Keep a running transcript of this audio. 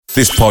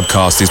This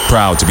podcast is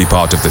proud to be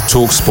part of the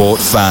TalkSport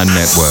Fan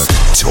Network.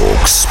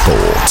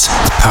 TalkSport.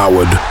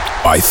 Powered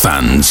by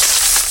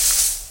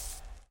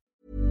fans.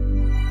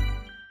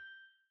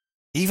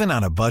 Even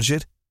on a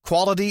budget,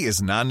 quality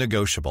is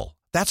non-negotiable.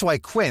 That's why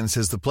Quince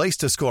is the place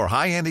to score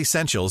high-end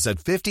essentials at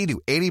 50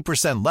 to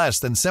 80% less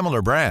than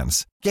similar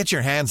brands. Get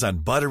your hands on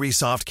buttery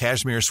soft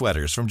cashmere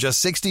sweaters from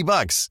just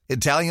 $60,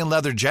 Italian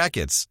leather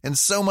jackets, and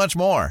so much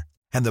more.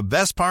 And the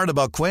best part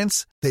about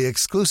Quince, they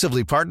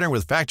exclusively partner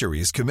with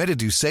factories committed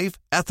to safe,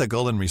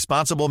 ethical, and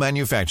responsible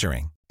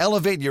manufacturing.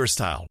 Elevate your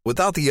style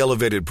without the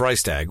elevated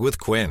price tag with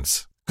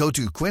Quince. Go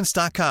to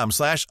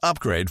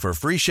quince.com/upgrade for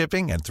free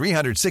shipping and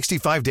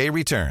 365-day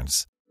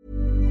returns.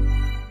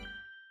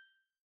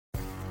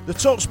 The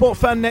TalkSport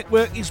Fan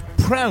Network is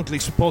proudly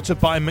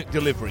supported by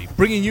McDelivery,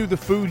 bringing you the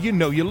food you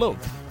know you love.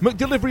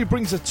 McDelivery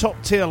brings a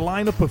top-tier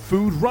lineup of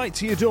food right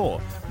to your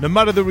door. No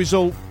matter the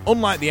result,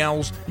 unlike the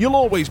Owls, you'll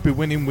always be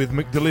winning with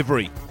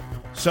McDelivery.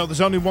 So there's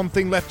only one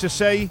thing left to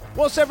say,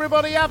 what's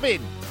everybody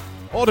having?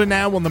 Order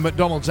now on the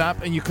McDonald's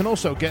app, and you can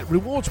also get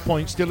rewards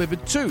points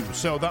delivered too,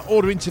 so that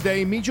ordering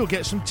today means you'll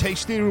get some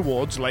tasty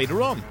rewards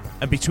later on.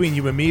 And between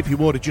you and me, if you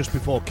order just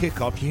before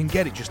kick-off, you can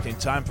get it just in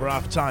time for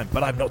half-time,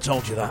 but I've not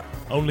told you that.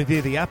 Only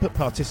via the app at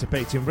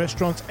participating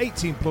restaurants,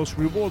 18+,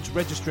 rewards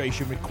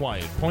registration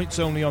required. Points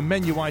only on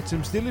menu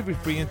items, delivery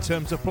free and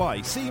terms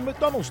apply. See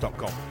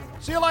mcdonalds.com.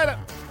 See you later.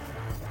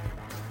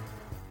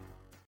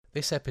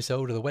 This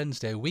episode of the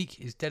Wednesday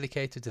Week is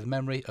dedicated to the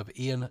memory of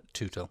Ian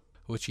Tootle,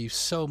 who achieved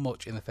so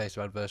much in the face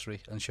of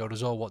adversity and showed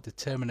us all what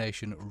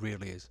determination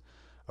really is.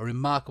 A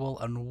remarkable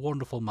and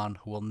wonderful man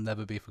who will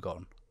never be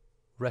forgotten.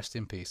 Rest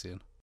in peace,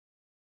 Ian.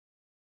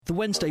 The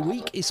Wednesday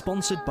Week is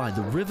sponsored by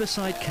the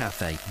Riverside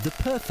Cafe, the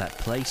perfect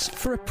place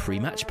for a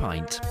pre-match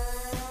pint.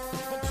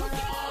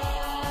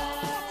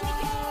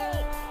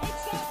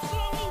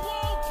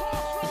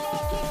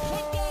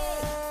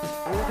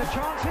 There's a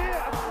chance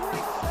here, a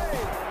great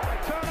save.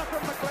 Turner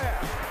from McClair.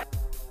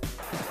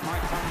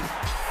 Mike Cummings,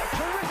 a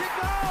terrific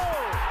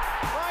goal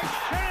by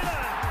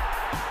Sheridan.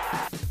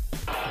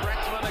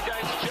 Brexman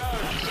against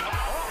Jones.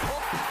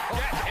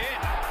 Get in.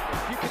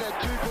 You could have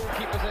two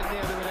goalkeepers in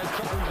there that would have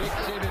trouble with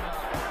saving.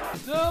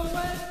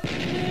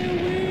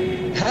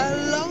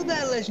 Hello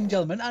there, ladies and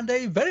gentlemen, and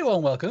a very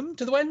warm welcome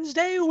to the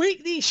Wednesday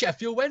Week, the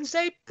Sheffield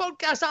Wednesday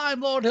podcast.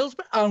 I'm Lord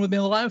Hillsborough, and with me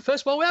on the line,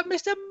 first of all, we have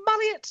Mr.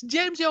 Marriott.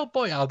 James, your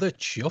boy, how the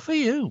chuff are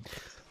you?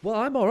 Well,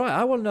 I'm all right.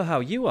 I want to know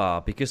how you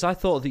are, because I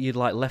thought that you'd,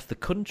 left the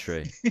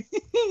country.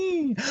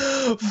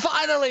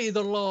 Finally,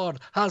 the Lord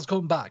has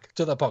come back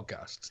to the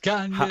podcast.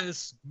 Can you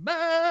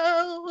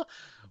smell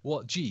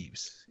what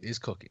Jeeves is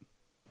cooking?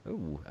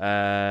 Ooh,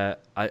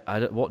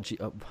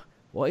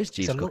 what is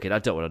Jeeves cooking? I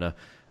don't want to know.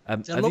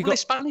 It's a lovely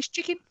Spanish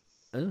chicken.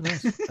 Oh,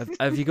 nice.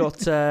 have you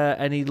got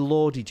any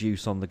Lordy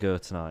juice on the go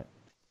tonight?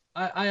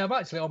 I am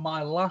actually on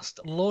my last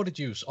Lordy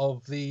juice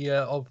of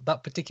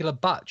that particular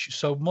batch.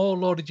 So more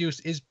Lordy juice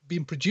is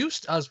being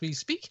produced as we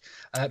speak.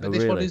 But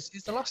this one is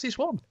the lastest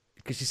one.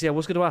 Because you see, I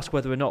was going to ask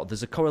whether or not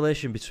there's a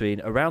correlation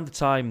between around the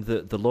time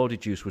that the Lordy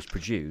juice was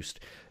produced,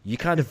 you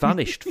kind of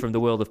vanished from the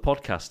world of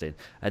podcasting,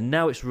 and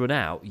now it's run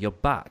out, you're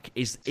back.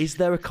 Is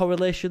there a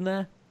correlation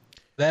there?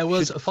 There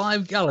was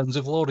 5 gallons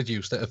of Lordy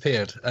juice that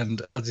appeared,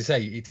 and as I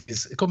say, it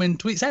is coming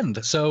to its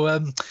end. So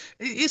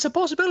it's a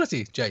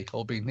possibility, Jay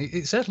Holbein.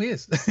 It certainly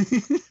is.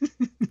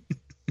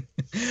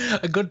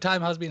 A good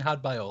time has been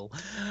had by all.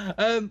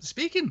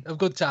 Speaking of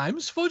good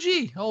times,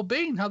 Fudgy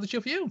Holbein, how the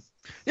chuff for you?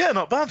 Yeah,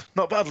 not bad.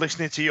 Not bad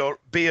listening to your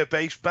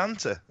beer-based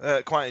banter.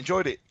 Quite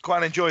enjoyed it.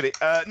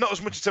 Not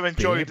as much as I've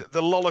enjoyed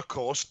the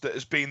Lollicourse that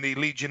has been the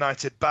Leeds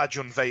United badge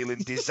unveiling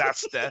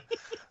disaster.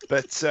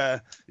 But,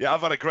 yeah,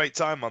 I've had a great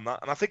time on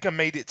that. And I think I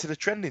made it to the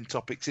trending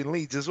topics in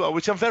Leeds as well,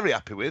 which I'm very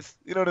happy with.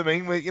 You know what I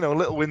mean?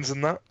 Little wins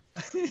and that.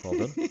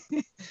 Well done.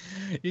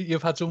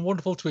 You've had some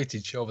wonderful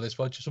tweetage over this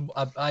one.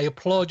 I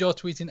applaud your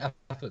tweeting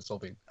efforts,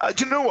 Holbein.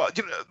 Do you know what?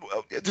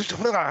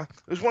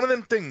 It's one of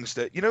them things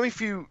that, if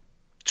you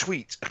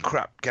tweet a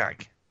crap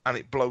gag and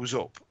it blows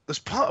up, there's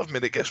part of me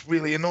that gets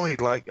really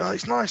annoyed. Like,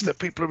 it's nice that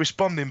people are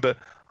responding, but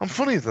I'm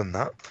funnier than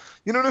that.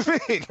 You know what I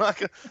mean?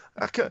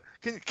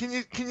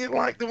 Can you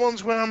like the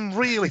ones where I'm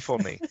really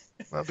funny?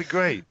 That'd be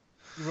great.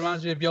 It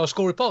reminds me of your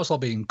school reports,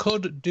 Holbein.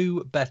 Could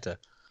do better.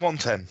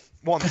 110.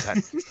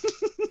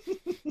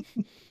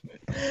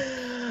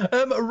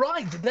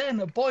 Right then,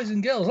 boys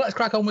and girls, let's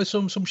crack on with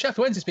some Sheffield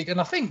Wednesday speak. And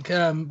I think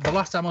the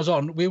last time I was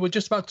on, we were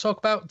just about to talk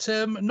about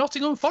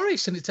Nottingham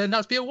Forest, and it turned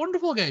out to be a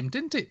wonderful game,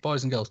 didn't it,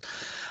 boys and girls?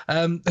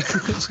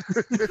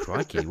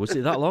 Crikey, was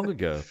it that long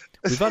ago?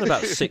 We've had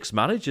about 6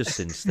 managers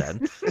since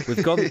then.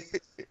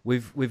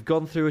 We've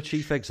gone through a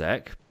chief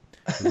exec.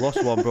 We've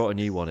lost one, brought a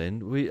new one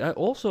in.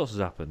 All sorts has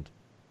happened.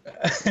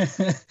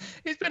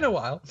 It's been a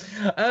while,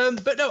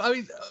 but no, I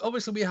mean,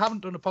 obviously we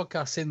haven't done a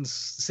podcast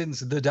since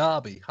the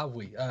derby, have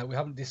we? We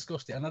haven't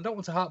discussed it, and I don't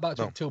want to harp back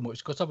to it too much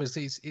because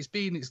obviously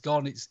it's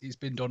gone, it's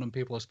been done, and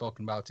people have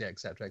spoken about it,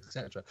 etc.,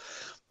 etc.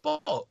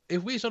 But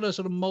if we sort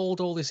of mould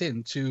all this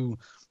into,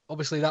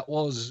 obviously that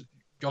was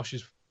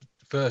Josh's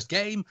first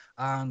game,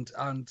 and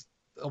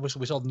obviously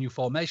we saw the new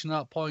formation at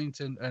that point,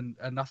 and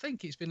I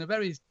think it's been a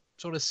very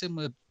sort of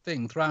similar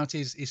thing throughout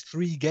his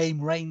 3-game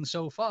reign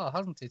so far,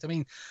 hasn't it? I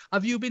mean,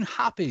 have you been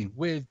happy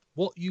with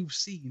what you've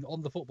seen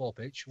on the football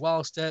pitch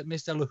whilst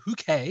Mr. Le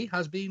Houquet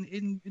has been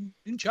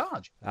in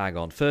charge? Hang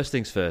on. First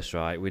things first,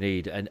 right? We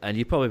need, and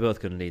you're probably both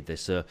going to need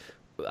this. So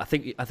I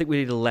think we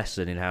need a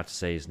lesson in how to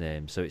say his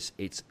name. So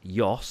it's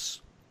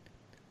Jos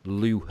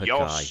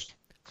Luhukay.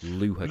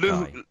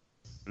 Luhukay.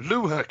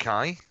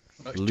 Luhukay.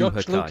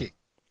 Luhukay.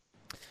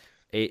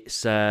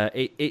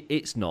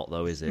 It's not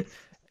though, is it?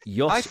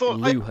 Jos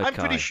Luhukay. I'm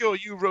pretty sure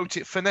you wrote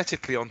it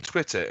phonetically on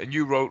Twitter, and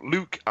you wrote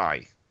Luke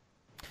I.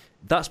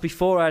 That's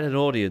before I had an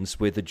audience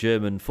with a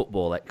German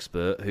football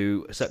expert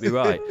who set me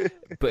right.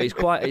 But it's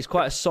quite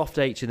a soft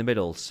H in the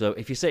middle. So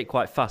if you say it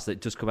quite fast, it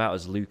does come out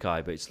as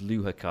Lukai, but it's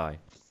Luhukay.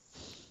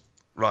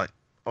 Right.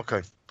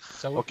 Okay.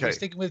 So we're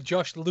sticking with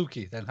Josh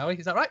Lukey then, Howie.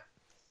 Is that right?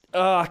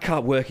 Oh, I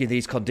can't work in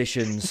these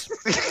conditions.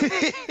 This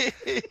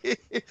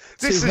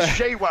is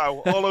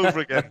ShayWow all over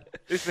again,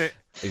 isn't it?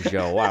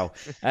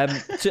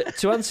 ShayWow.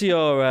 To answer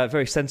your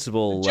very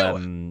sensible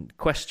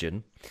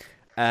question,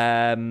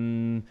 I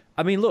mean,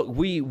 look,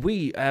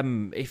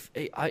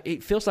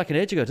 it feels like an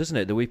age ago, doesn't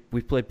it? That we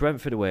played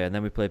Brentford away and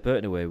then we played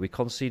Burton away. We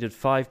conceded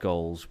 5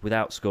 goals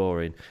without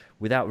scoring,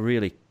 without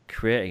really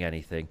creating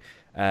anything.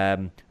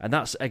 And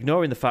that's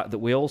ignoring the fact that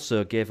we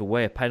also gave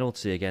away a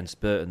penalty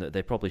against Burton that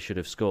they probably should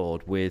have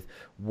scored with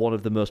one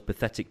of the most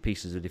pathetic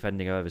pieces of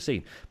defending I've ever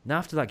seen. Now,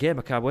 after that game,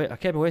 I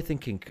came away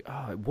thinking,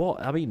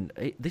 what? I mean,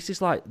 this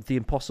is like the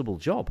impossible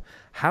job.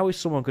 How is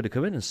someone going to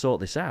come in and sort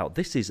this out?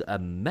 This is a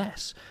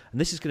mess. And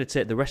this is going to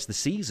take the rest of the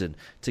season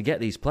to get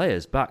these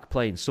players back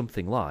playing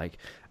something like.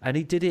 And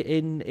he did it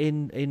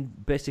in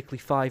basically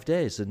 5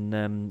 days.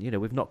 And,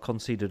 we've not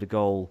conceded a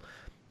goal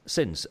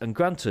since. And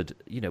granted,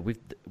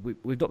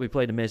 we've not been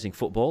playing amazing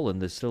football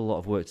and there's still a lot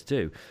of work to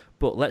do,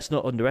 but let's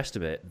not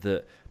underestimate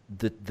that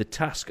the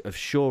task of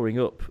shoring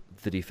up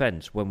the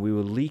defence when we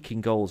were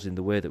leaking goals in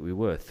the way that we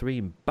were, 3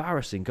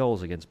 embarrassing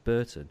goals against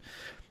Burton,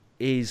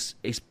 is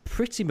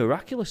pretty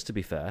miraculous, to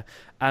be fair,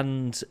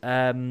 and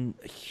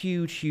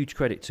huge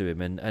credit to him.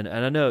 And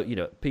I know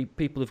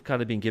people have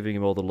kind of been giving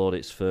him all the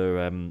laudits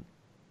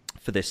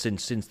for this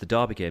since the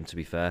Derby game, to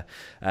be fair.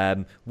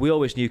 We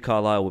always knew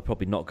Carlisle were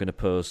probably not going to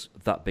pose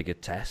that big a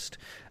test.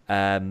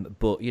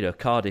 But,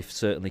 Cardiff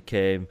certainly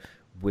came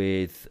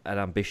with an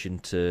ambition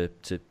to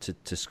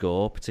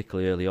score,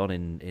 particularly early on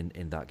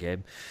in that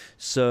game.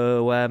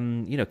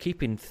 So,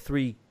 keeping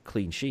 3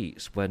 clean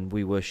sheets when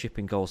we were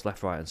shipping goals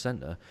left, right and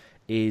centre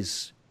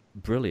is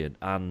brilliant.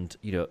 And,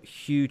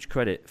 huge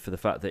credit for the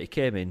fact that he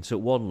came in,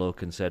 took one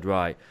look and said,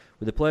 right,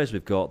 with the players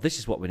we've got, this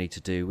is what we need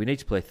to do. We need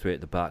to play 3 at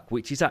the back,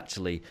 which is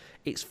actually,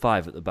 it's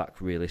 5 at the back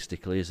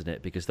realistically, isn't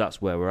it? Because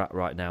that's where we're at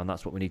right now, and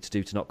that's what we need to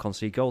do to not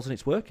concede goals, and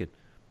it's working.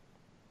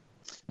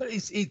 But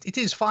it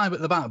is 5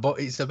 at the back, but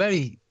it's a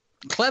very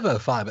clever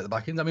 5 at the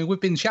back. I mean, we've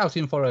been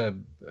shouting for a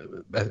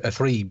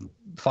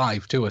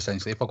 3-5-2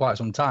 essentially for quite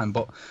some time,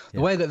 but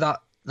the way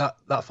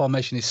that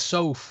formation is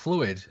so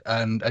fluid,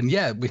 and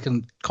we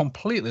can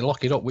completely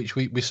lock it up, which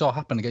we saw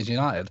happen against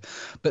United.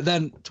 But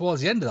then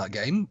towards the end of that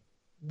game,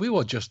 we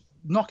were just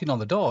knocking on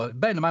the door.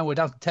 Bearing in mind we're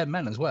down to 10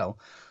 men as well.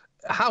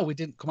 How we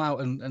didn't come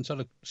out and sort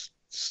of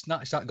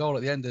snatch that goal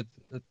at the end of,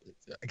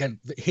 again,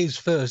 his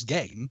first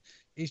game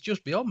is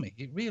just beyond me.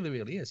 It really,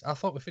 really is. I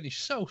thought we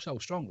finished so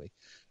strongly.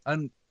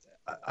 And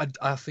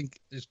I think,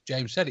 as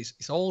James said,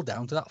 it's all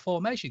down to that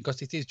formation,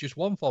 because it is just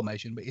one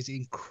formation, but it's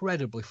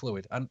incredibly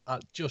fluid. And I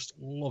just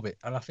love it.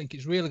 And I think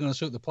it's really going to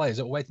suit the players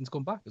that are waiting to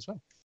come back as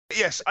well.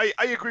 Yes, I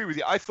agree with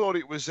you. I thought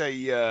it was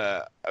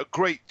a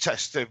great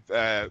test of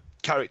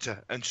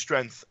character and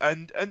strength.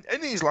 And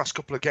in these last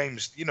couple of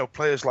games,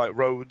 players like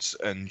Rhodes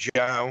and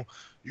Joao,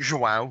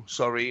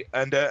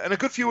 and a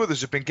good few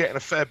others have been getting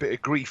a fair bit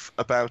of grief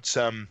about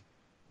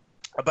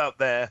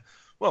their,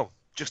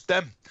 just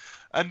them.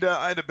 And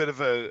I had a bit of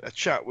a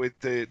chat with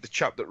the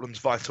chap that runs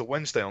Vital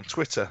Wednesday on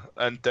Twitter.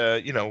 And,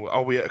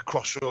 are we at a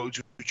crossroads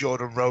with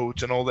Jordan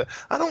Rhodes and all that?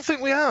 I don't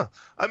think we are.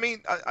 I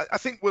mean, I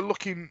think we're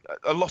looking,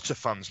 a lot of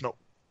fans, not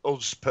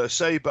us per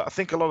se, but I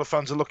think a lot of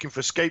fans are looking for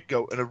a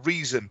scapegoat and a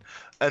reason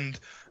and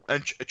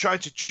trying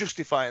to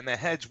justify in their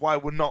heads why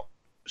we're not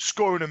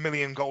scoring 1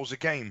 million goals a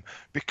game,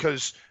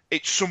 because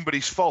it's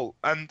somebody's fault.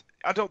 And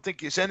I don't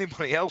think it's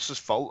anybody else's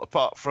fault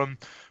apart from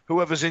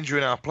whoever's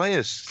injuring our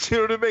players. Do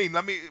you know what I mean?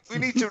 I mean, we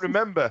need to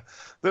remember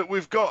that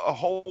we've got a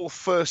whole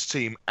first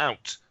team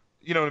out.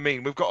 You know what I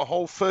mean? We've got a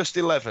whole first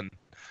 11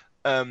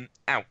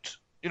 out.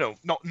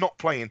 Not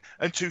playing.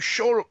 And to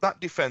shore up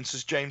that defence,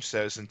 as James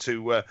says, and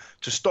to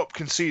stop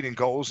conceding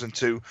goals and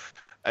to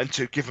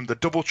give them the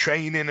double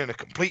training and a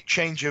complete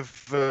change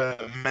of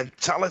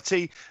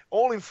mentality,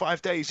 all in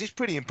 5 days, is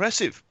pretty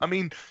impressive. I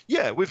mean,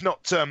 we've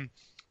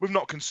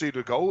not conceded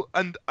a goal,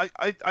 and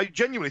I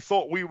genuinely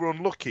thought we were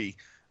unlucky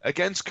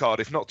against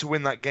Cardiff not to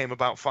win that game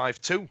about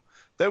 5-2.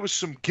 There was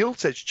some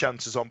gilt-edged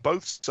chances on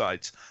both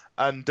sides,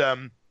 and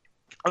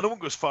I don't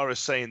go as far as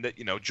saying that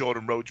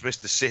Jordan Rhodes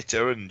missed the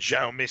sitter and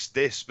Zhao missed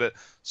this, but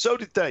so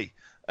did they.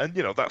 And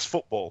that's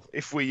football.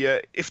 If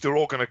they're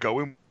all going to go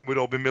in, we'd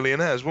all be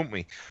millionaires, wouldn't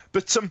we?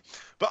 But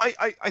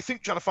I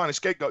think trying to find a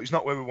scapegoat is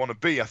not where we want to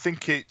be. I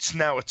think it's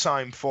now a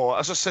time for,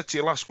 as I said to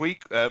you last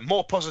week,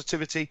 more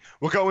positivity.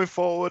 We're going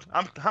forward.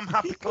 I'm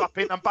happy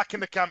clapping. I'm back in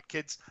the camp,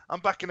 kids. I'm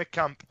back in the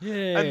camp.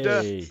 Yay!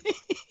 And,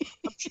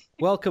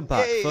 welcome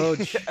back,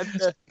 Fudge.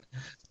 And,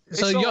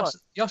 so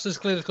Yoss has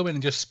clearly come in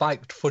and just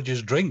spiked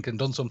Fudge's drink and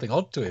done something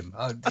odd to him.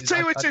 I'll tell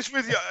you what it is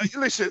with you.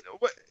 Listen,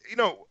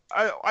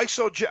 I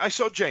saw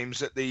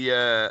James at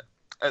the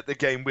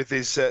game with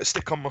his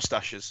stick-on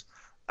mustaches,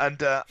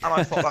 and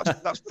I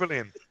thought that's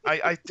brilliant.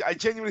 I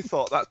genuinely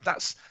thought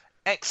that's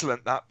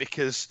excellent. That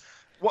because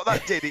what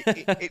that did,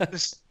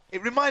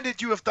 it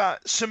reminded you of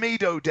that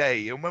Semedo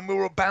day, and when we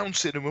were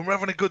bouncing and we were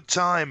having a good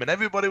time and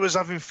everybody was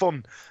having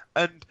fun,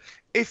 and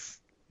if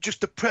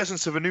just the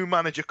presence of a new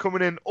manager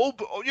coming in,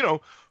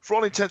 for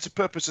all intents and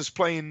purposes,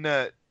 playing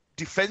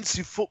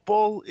defensive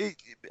football.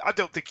 I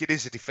don't think it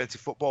is a defensive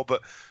football,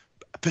 but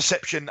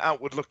perception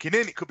outward looking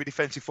in, it could be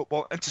defensive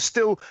football. And to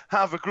still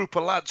have a group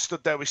of lads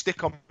stood there with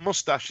stick-on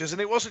mustaches,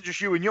 and it wasn't just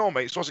you and your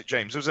mates, was it,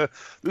 James? I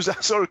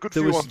saw a good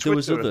few on Twitter. There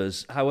was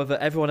others. However,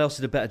 everyone else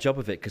did a better job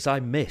of it because I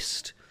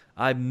missed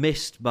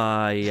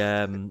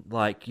my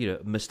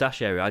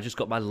moustache area. I just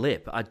got my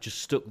lip. I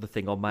just stuck the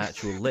thing on my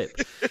actual lip.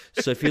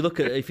 So if you not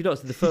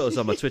the photos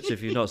on my Twitter,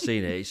 if you've not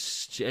seen it,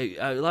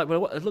 like when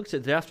I looked at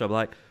it the day after, I'm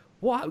like,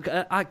 what?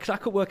 I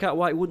couldn't work out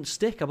why it wouldn't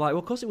stick. I'm like, well,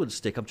 of course it wouldn't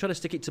stick. I'm trying to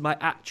stick it to my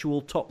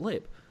actual top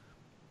lip.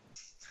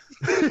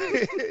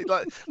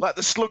 like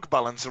the slug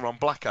balancer on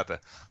Blackadder,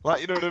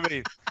 like, you know what I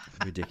mean?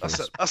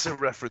 Ridiculous. That's a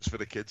reference for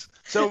the kids.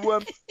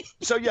 So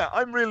yeah,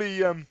 I'm really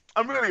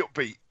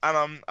upbeat,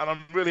 and I'm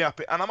really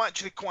happy, and I'm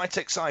actually quite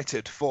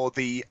excited for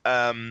the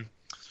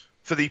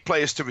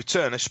players to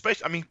return.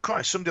 Especially, I mean,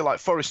 Christ, somebody like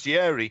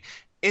Forestieri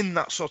in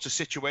that sort of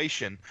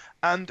situation.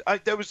 And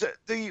there was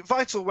the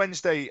Vital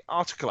Wednesday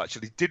article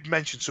actually did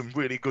mention some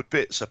really good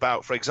bits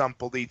about, for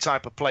example, the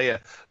type of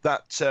player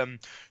that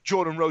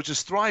Jordan Rhodes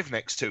has thrived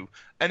next to.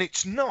 And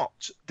it's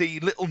not the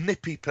little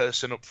nippy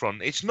person up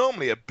front. It's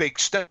normally a big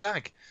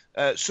stag.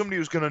 Somebody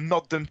who's going to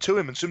nod them to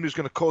him and somebody who's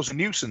going to cause a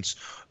nuisance.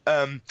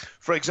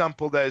 For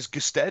example, there's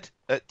Gusted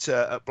at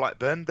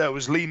Blackburn. There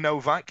was Lee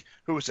Novak,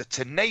 who was a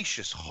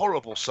tenacious,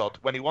 horrible sod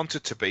when he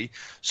wanted to be.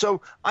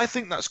 So I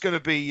think that's going to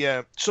be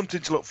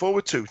something to look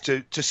forward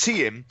to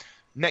see him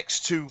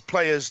next to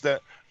players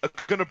that are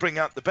going to bring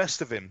out the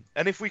best of him.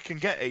 And if we can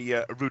get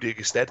a Rudy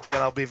Gusted,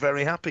 then I'll be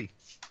very happy.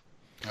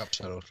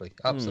 Absolutely.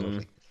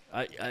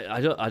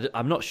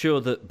 I'm not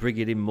sure that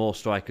bringing in more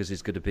strikers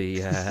is going to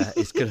be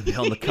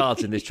on the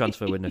cards in this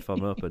transfer window, if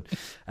I'm open.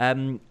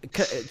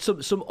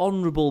 Some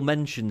honourable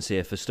mentions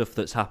here for stuff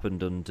that's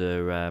happened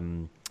under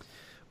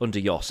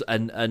Yoss,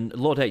 and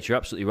Lord H, you're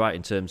absolutely right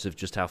in terms of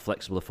just how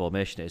flexible the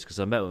formation is. Because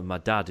I met with my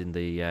dad in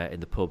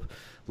the pub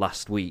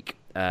last week,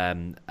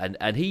 and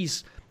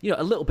he's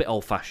a little bit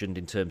old fashioned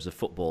in terms of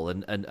football,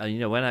 and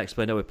when I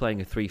explained, we're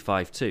playing a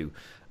 3-5-2,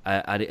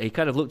 and he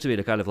kind of looked at me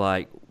and kind of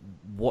like,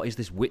 what is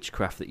this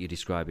witchcraft that you're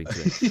describing to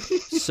him?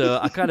 So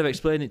I kind of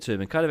explained it to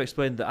him and kind of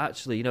explained that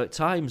actually, at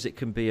times it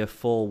can be a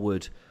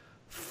forward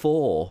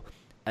 4,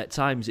 at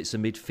times it's a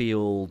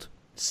midfield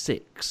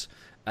 6,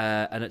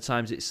 and at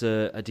times it's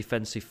a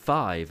defensive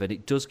 5, and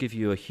it does give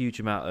you a huge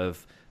amount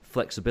of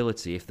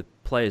flexibility if the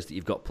players that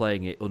you've got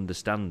playing it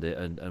understand it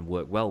and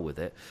work well with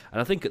it.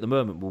 And I think at the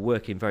moment we're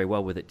working very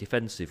well with it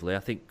defensively. I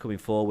think coming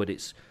forward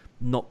it's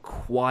not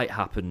quite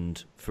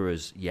happened for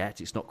us yet.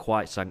 It's not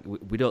quite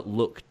we don't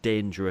look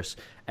dangerous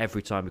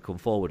every time we come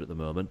forward at the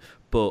moment,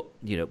 but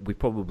we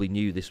probably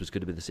knew this was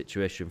going to be the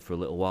situation for a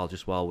little while,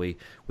 just while we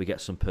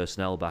get some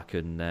personnel back.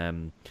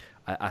 And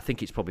I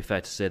think it's probably fair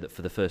to say that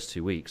for the first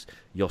 2 weeks,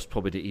 Yoss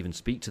probably didn't even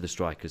speak to the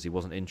strikers. He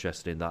wasn't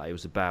interested in that. It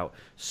was about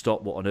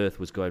stop what on earth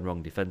was going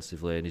wrong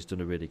defensively, and he's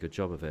done a really good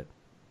job of it.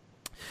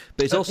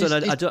 But it's also,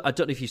 I don't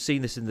know if you've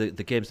seen this in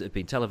the games that have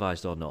been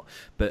televised or not,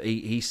 but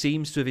he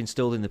seems to have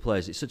instilled in the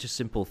players, it's such a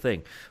simple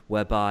thing,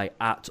 whereby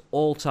at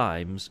all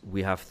times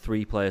we have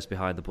 3 players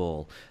behind the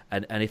ball,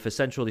 and if a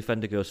central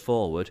defender goes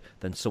forward,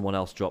 then someone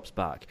else drops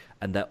back,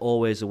 and they're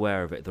always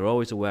aware of it. They're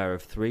always aware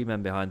of 3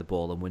 men behind the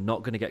ball, and we're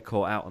not going to get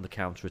caught out on the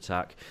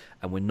counter-attack,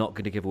 and we're not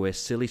going to give away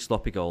silly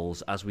sloppy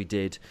goals as we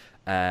did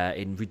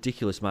in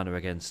ridiculous manner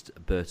against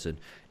Burton.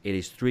 It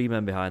is 3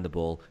 men behind the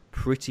ball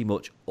pretty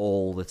much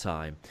all the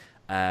time.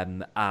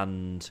 And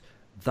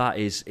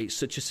it's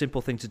such a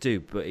simple thing to do,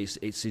 but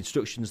it's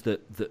instructions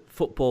that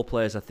football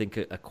players, I think,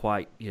 are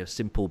quite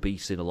simple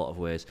beasts in a lot of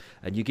ways.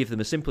 And you give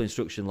them a simple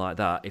instruction like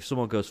that, if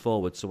someone goes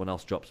forward, someone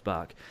else drops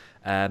back,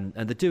 and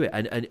they do it.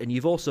 And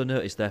you've also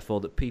noticed, therefore,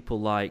 that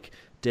people like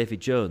David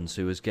Jones,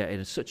 who was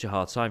getting such a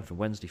hard time from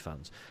Wednesday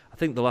fans, I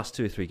think the last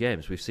 2 or 3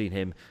 games we've seen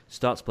him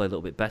start to play a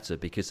little bit better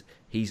because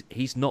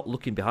he's not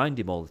looking behind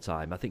him all the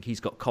time. I think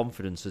he's got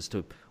confidence as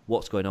to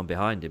what's going on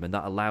behind him, and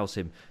that allows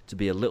him to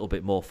be a little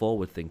bit more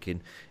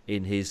forward-thinking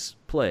in his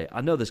play.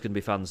 I know there's going to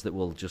be fans that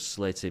will just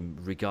slate him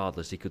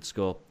regardless. He could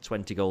score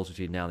 20 goals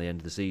between now and the end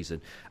of the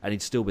season, and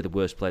he'd still be the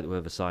worst player that we've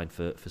ever signed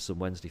for some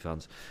Wednesday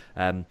fans.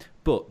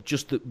 But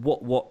just that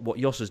what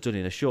Jos has done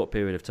in a short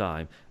period of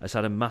time has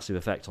had a massive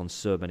effect on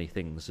so many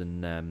things,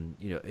 and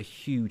a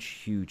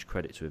huge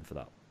credit to him for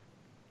that.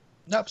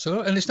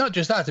 Absolutely, and it's not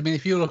just that. I mean,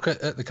 if you look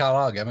at the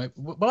Carlisle game,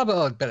 we'll have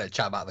a bit of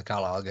chat about the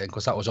Carlisle game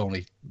because that was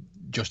only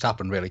just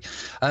happened, really.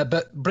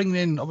 But bringing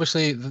in,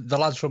 obviously, the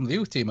lads from the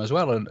youth team as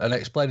well and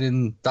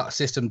explaining that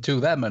system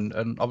to them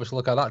and obviously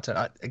look at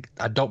that.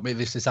 I don't mean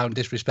this to sound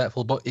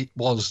disrespectful, but it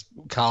was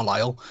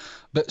Carlisle.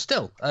 But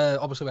still,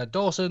 obviously we had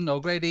Dawson,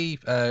 O'Grady,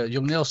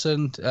 Young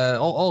Nielsen,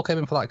 all came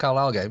in for that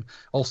Carlisle game,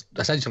 all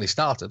essentially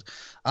started,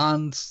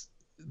 and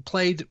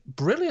played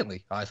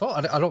brilliantly, I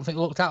thought. I don't think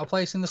looked out of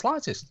place in the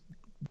slightest.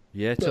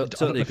 Yeah,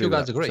 totally agree.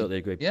 Totally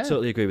agree. Yeah.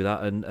 Totally agree with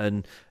that.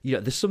 And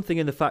there's something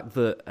in the fact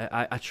that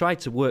I tried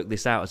to work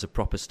this out as a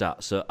proper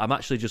stat, so I'm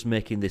actually just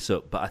making this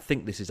up, but I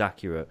think this is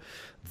accurate.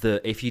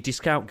 That if you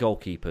discount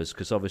goalkeepers,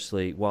 because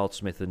obviously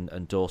Wildsmith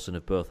and Dawson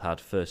have both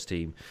had first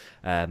team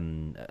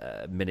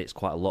minutes,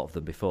 quite a lot of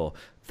them before,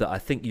 that I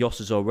think Jos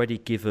has already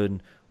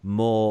given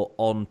more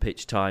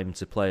on-pitch time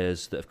to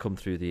players that have come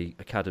through the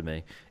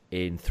academy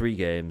in 3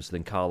 games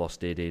than Carlos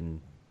did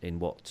in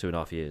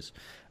 2.5 years.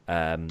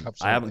 I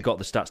haven't got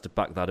the stats to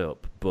back that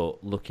up,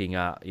 but looking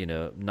at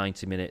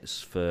 90 minutes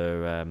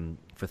for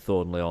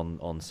Thornley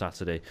on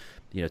Saturday,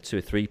 2 or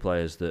 3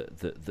 players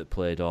that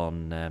played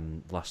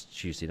on last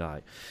Tuesday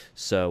night.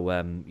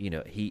 So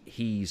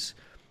he's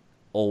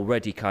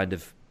already kind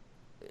of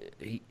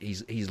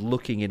he's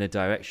looking in a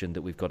direction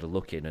that we've got to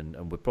look in,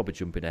 and we're probably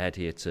jumping ahead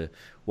here to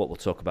what we'll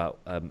talk about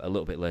a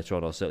little bit later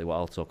on, or certainly what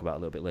I'll talk about a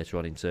little bit later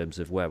on in terms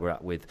of where we're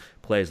at with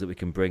players that we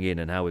can bring in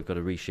and how we've got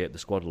to reshape the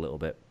squad a little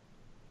bit.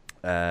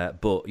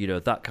 But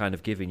that kind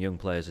of giving young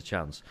players a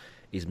chance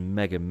is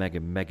mega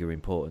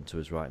important to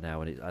us right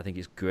now, and I think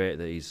it's great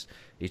that he's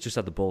just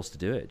had the balls to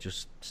do it.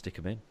 Just stick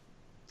him in.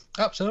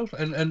 Absolutely,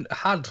 and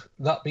had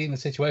that been the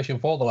situation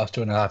for the last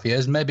 2.5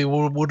 years, maybe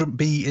we wouldn't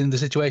be in the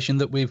situation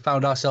that we've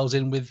found ourselves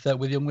in with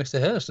young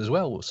Mr. Hurst as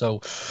well.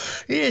 So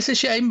yeah, it's a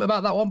shame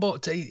about that one,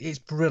 but it's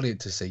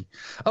brilliant to see.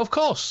 Of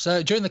course,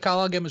 during the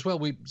Carlisle game as well,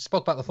 we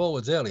spoke about the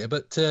forwards earlier,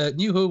 but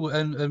Nuhu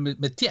and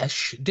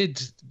Matiesh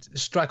did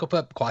strike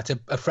up quite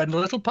a friendly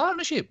little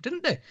partnership,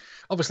 didn't they?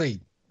 Obviously,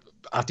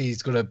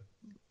 Atti's going to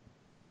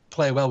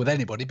play well with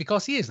anybody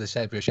because he is the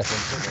saviour of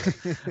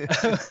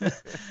Sheffield.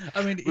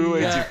 I mean, we're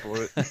waiting for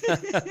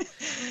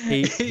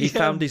it. He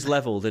found his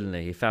level, didn't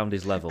he? He found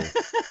his level.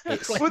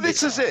 Well,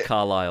 this is it.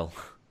 Carlisle.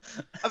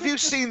 Have you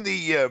seen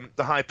the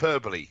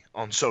hyperbole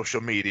on social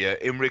media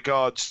in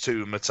regards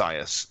to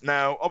Matthias?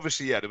 Now,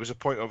 obviously, there was a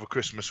point over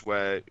Christmas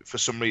where, for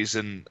some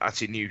reason,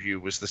 Ati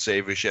Nuhu was the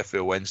saviour of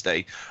Sheffield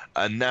Wednesday,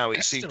 and now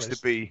it seems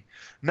to be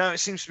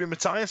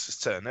Matthias's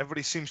turn.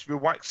 Everybody seems to be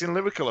waxing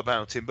lyrical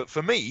about him, but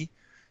for me,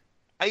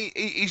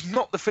 he's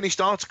not the finished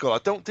article. I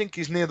don't think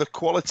he's near the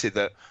quality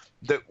that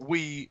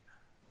we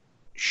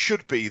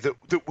should be,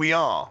 that we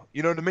are.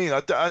 You know what I mean?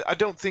 I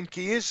don't think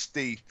he is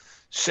the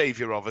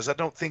saviour of us. I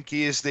don't think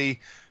he is the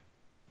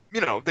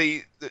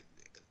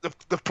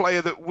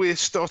player that we're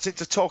starting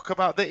to talk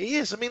about that he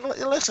is. I mean,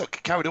 let's not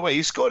get carried away.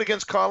 He scored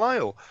against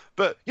Carlisle,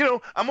 but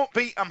I'm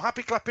upbeat. I'm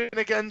happy clapping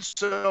again,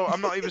 so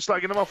I'm not even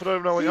slagging him off. I don't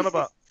even know what you're on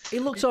about. He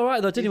looked all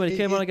right though, didn't he? When he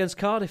came on against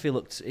Cardiff,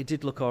 he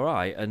did look all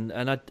right. And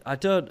I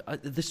don't.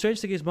 The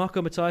strange thing is,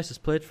 Marco Matthias has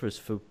played for us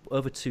for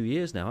over 2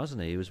 years now, hasn't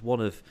he? He was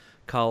one of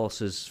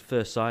Carlos's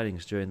first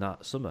signings during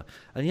that summer,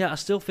 and yet I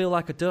still feel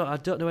like I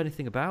don't know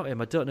anything about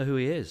him. I don't know who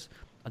he is.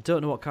 I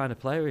don't know what kind of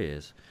player he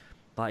is.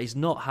 Like, he's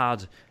not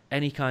had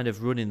any kind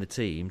of run in the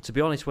team. To be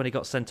honest, when he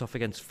got sent off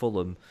against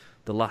Fulham,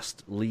 the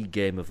last league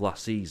game of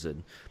last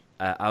season,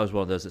 I was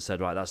one of those that said,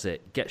 right, that's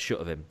it. Get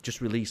shut of him.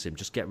 Just release him.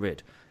 Just get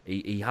rid.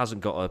 He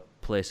hasn't got a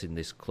place in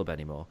this club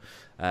anymore.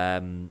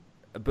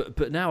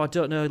 But now I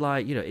don't know.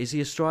 Like, is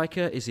he a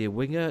striker? Is he a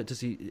winger?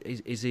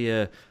 Is he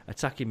a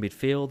attacking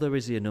midfielder?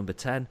 Is he a number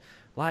 10?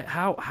 Like,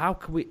 how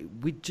can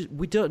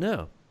we don't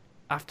know.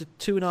 After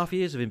 2.5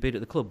 years of him being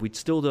at the club, we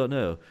still don't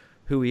know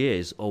who he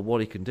is or what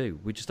he can do.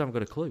 We just haven't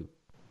got a clue.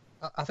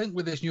 I think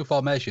with this new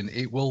formation,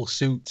 it will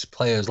suit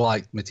players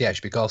like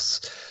Matiesh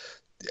because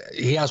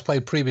he has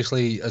played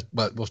previously,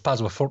 was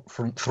part of a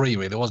front three,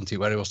 really, wasn't he?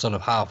 Where he was sort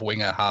of half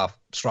winger, half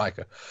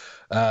striker.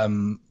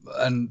 And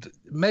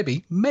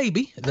maybe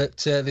that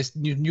this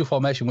new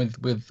formation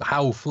with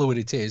how fluid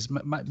it is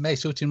may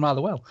suit him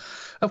rather well.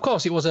 Of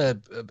course, it was a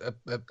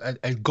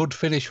good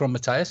finish from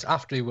Matthias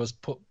after he was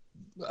put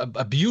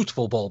a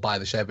beautiful ball by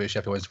the Sheffield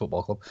Wednesday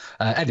Football Club.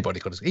 Anybody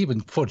could have,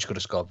 even Fudge could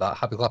have scored that,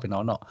 happy clapping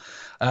or not.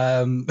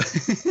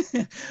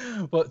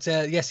 But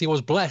yes, he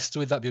was blessed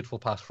with that beautiful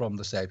pass from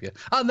the saviour.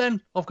 And then,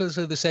 of course,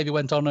 the saviour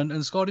went on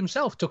and scored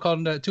himself, took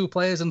on 2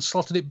 players and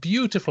slotted it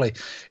beautifully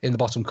in the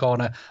bottom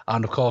corner.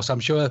 And of course,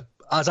 I'm sure,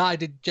 as I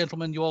did,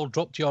 gentlemen, you all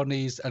dropped to your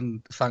knees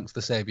and thanked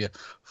the saviour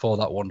for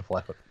that wonderful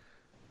effort.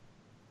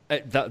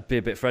 That'd be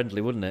a bit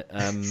friendly, wouldn't it?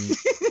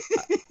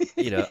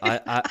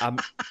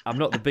 I'm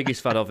not the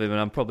biggest fan of him, and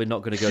I'm probably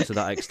not going to go to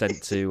that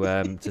extent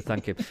to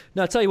thank him.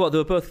 No, I tell you what, they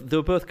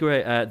were both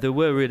great. They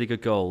were really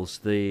good goals.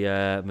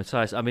 The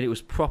Matthias, I mean, it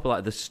was proper.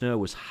 Like the snow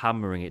was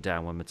hammering it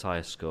down when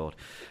Matthias scored,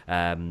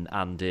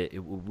 and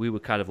we were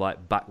kind of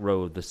like back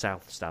row of the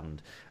south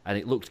stand, and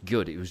it looked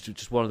good. It was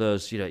just one of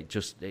those,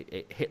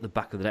 it hit the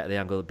back of the net at the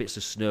angle. The bits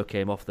of snow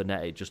came off the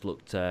net. It just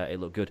looked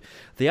good.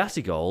 The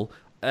Assi goal.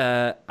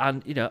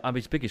 And I'm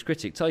his biggest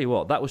critic. Tell you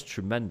what, that was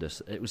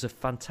tremendous. It was a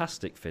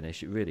fantastic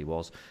finish. It really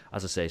was.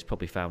 As I say, he's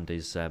probably found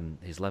his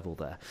level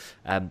there.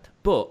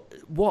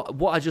 But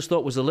what I just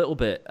thought was a little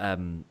bit, I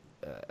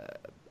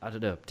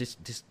don't know,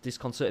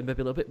 disconcerting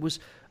maybe a little bit, was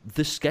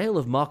the scale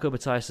of Marco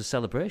Matthias'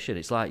 celebration.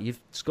 It's like you've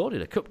scored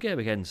in a cup game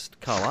against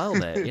Carlisle,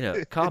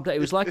 mate. Calm down. It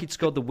was like he'd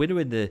scored the winner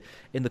in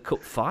the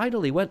cup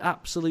final. He went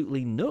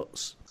absolutely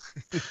nuts.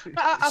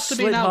 After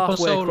being out for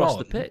so across long,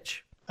 the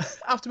pitch.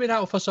 After being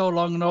out for so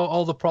long and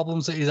all the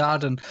problems that he's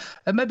had, and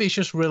maybe it's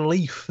just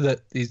relief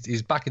that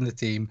he's back in the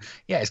team.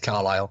 Yeah, it's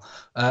Carlisle,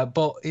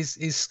 but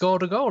he's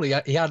scored a goal. He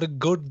had a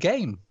good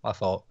game, I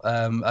thought.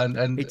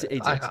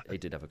 He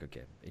did have a good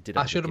game.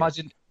 I should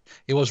imagine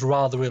he was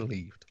rather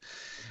relieved.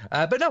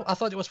 But no, I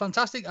thought it was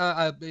fantastic.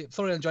 I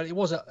thoroughly enjoyed it. It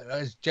was,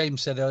 as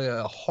James said earlier,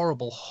 a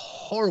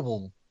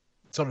horrible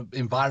sort of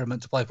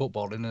environment to play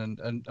football in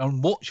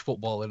and watch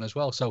football in as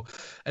well. So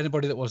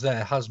anybody that was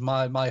there has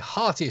my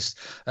heartiest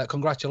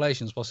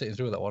congratulations for sitting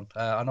through that one.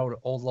 I know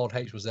old Lord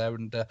H was there,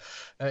 and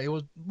it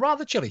was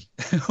rather chilly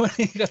when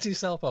he got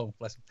himself home,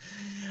 bless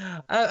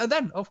him. And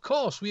then, of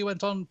course, we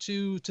went on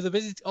to the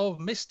visit of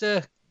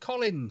Mr.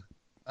 Colin.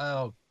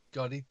 Oh,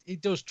 God, he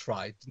does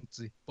try,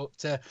 doesn't he?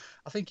 But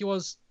I think he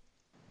was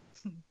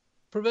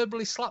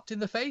proverbially slapped in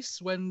the face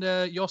when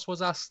Jos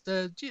was asked,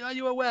 are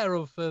you aware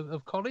of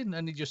Colin?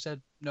 And he just said,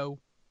 no,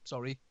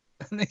 sorry.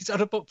 And he sort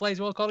of plays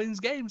all Colin's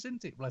games,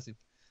 didn't he? Bless him.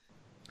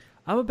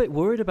 I'm a bit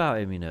worried about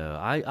him,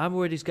 I'm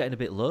worried he's getting a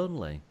bit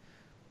lonely.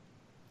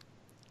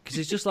 Because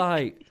it's just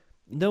like,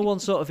 no one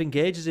sort of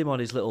engages him on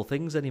his little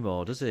things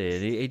anymore, does he?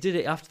 And he did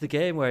it after the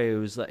game where he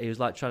was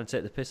like trying to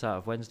take the piss out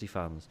of Wednesday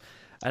fans.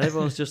 And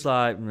everyone's just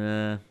like,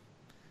 nah.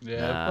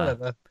 Yeah,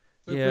 whatever.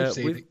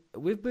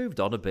 We've moved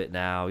on a bit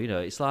now.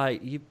 It's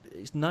like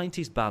it's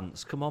 90s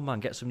bands. Come on, man,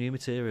 get some new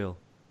material.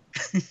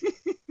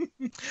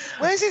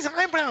 Where's his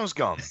eyebrows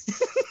gone?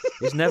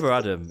 He's never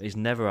had them.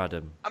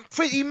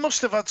 He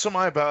must have had some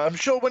eyebrows. I'm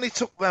sure when he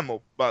took them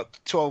up about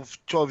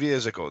 12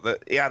 years ago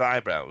that he had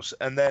eyebrows,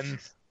 and then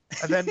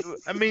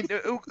I mean,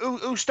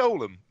 who stole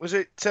them? Was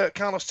it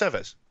Carlos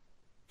Tevez?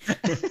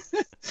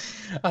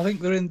 I think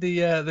they're in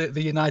the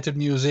United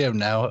Museum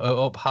now,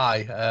 up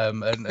high,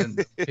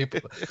 and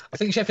people, I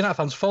think Sheffield United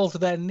fans fall to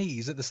their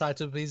knees at the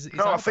sight of his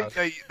No, eyebrows. I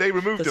think they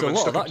removed them and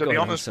stuck them to the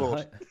honours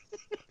board.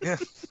 Yeah.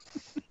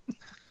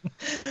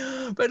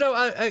 But no,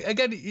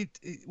 again,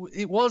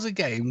 it was a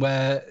game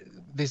where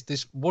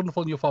this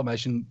wonderful new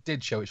formation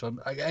did show its.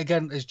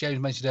 Again, as James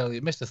mentioned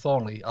earlier, Mr.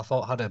 Thornley, I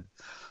thought had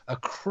a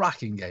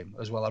cracking game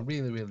as well. I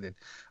really, really did.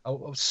 I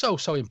was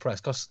so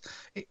impressed because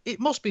it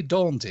must be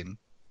daunting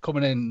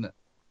coming in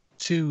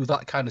to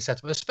that kind of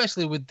setup,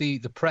 especially with the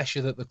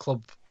pressure that the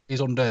club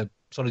is under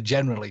sort of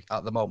generally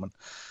at the moment.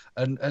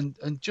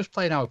 And just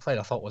playing how he played,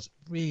 I thought was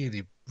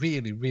really,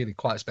 really, really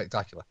quite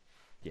spectacular.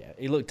 Yeah,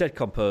 he looked dead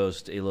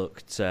composed. He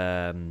looked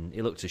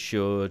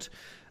assured.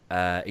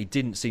 He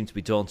didn't seem to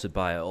be daunted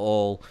by it at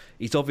all.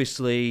 He's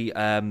obviously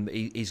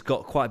he's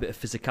got quite a bit of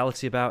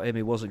physicality about him.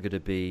 He wasn't going to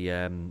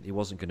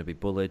be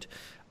bullied,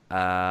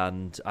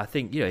 and I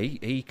think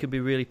he can be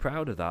really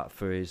proud of that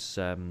for his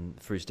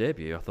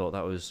debut. I thought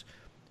that was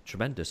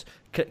tremendous.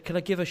 Can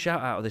I give a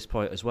shout out at this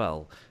point as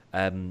well?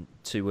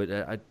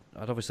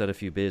 I'd obviously had a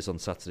few beers on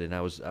Saturday, and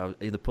I was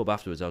in the pub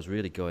afterwards. I was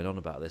really going on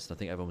about this, and I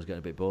think everyone was getting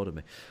a bit bored of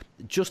me.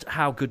 Just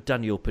how good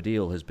Daniel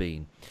Padil has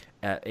been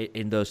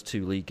in those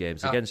two league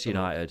games against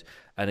United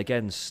and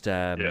against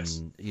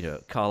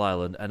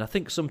Carlisle, and I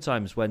think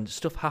sometimes when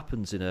stuff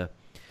happens in a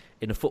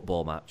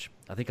football match,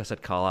 I think I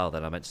said Carlisle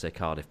then, I meant to say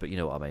Cardiff, but you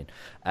know what I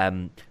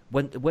mean.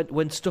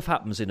 When stuff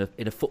happens in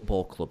a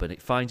football club and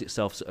it finds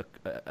itself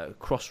at a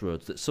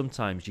crossroads, that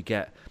sometimes you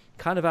get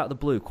kind of out of the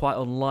blue, quite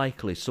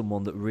unlikely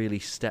someone that really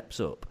steps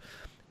up,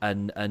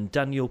 and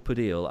Daniel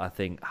Padil, I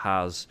think,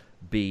 has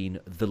been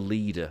the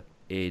leader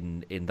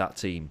in that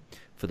team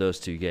for those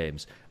two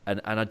games. And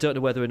I don't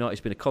know whether or not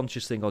it's been a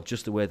conscious thing or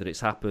just the way that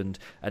it's happened.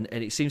 And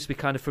it seems to be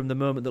kind of from the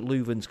moment that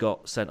Leuven's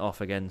got sent off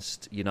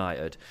against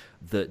United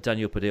that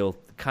Daniel Padil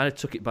kind of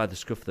took it by the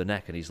scruff of the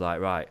neck, and he's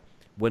like, right,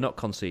 we're not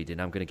conceding,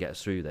 I'm going to get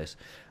us through this.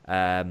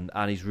 And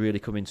he's really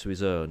come into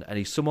his own. And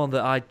he's someone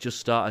that I just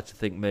started to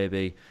think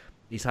maybe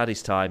he's had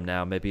his time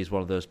now. Maybe he's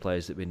one of those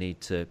players that we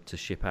need to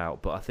ship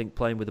out. But I think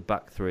playing with a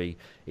back three,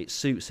 it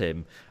suits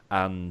him,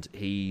 and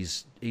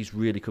he's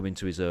really come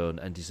into his own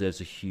and deserves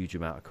a huge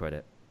amount of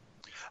credit.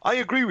 I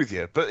agree with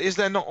you, but is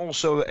there not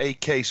also a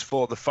case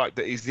for the fact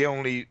that he's the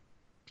only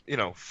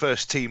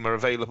first team are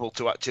available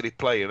to actually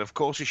play, and of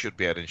course he should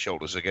be head and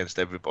shoulders against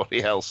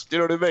everybody else. Do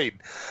you know what I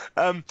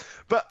mean?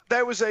 But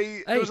there was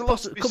a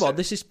lot. Come on,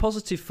 this is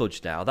positive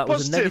fudge now. That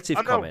was a negative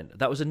comment.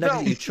 That was a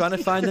negative. You're trying to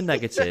find the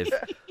negative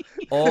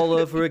all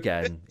over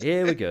again.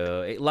 Here we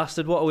go. It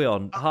lasted, what are we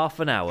on? Half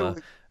an hour,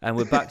 and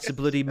we're back to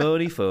bloody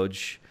moany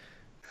fudge,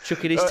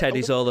 chucking his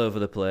teddies all over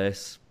the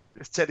place.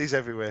 There's teddies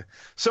everywhere.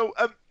 So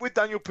with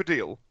Daniel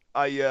Padil,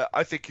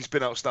 I think he's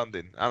been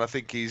outstanding, and I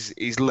think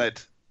he's led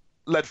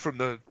from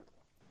the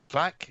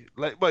back.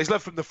 He's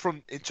led from the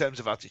front in terms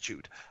of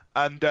attitude,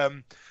 and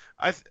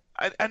I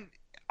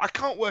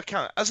can't work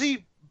out, has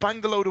he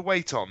banged a load of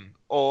weight on,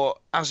 or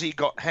has he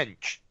got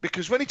hench?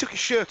 Because when he took his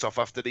shirt off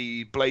after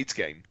the Blades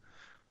game,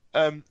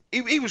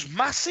 he was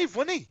massive,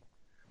 wasn't he?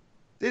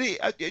 Did he?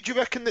 Do you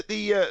reckon that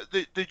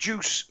the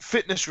Juice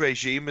fitness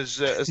regime has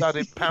had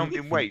him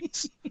pounding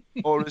weights,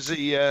 or is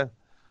he?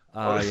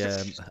 I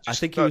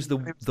think he was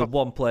the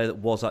one player that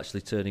was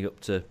actually turning up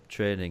to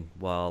training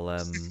while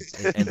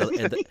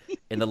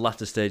in the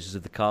latter stages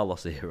of the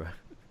Carlos era.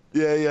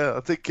 Yeah. I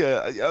think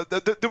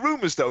the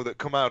rumours though that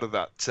come out of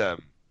that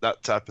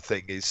type of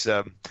thing is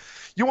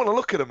you want to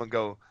look at them and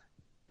go,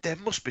 there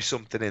must be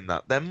something in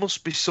that. There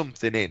must be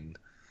something in,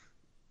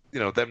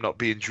 them not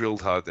being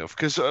drilled hard enough.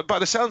 Because by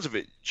the sounds of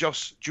it,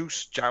 Jos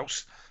was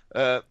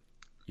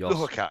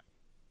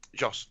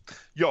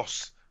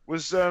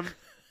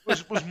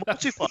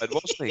mortified,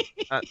 wasn't he?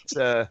 At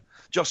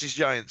Joss's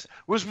Giants,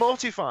 was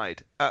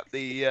mortified at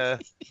the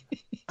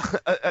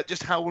at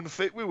just how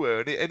unfit we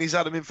were, and he's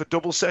had him in for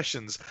double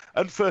sessions.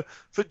 And for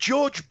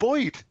George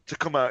Boyd to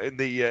come out in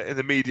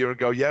the media and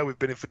go, yeah, we've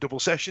been in for double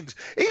sessions.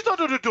 He's not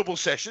done a double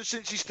session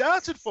since he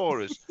started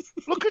for us.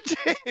 Look at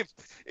him;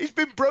 he's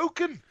been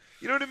broken.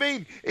 You know what I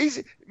mean?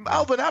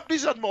 Albert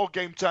Abdi's had more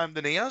game time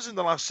than he has in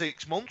the last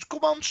 6 months.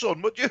 Come on, son.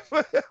 What do you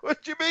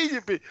mean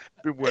you've been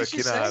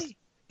working hard?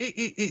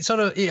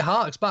 It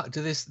harks back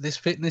to this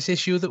fitness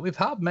issue that we've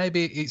had.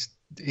 Maybe it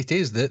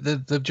is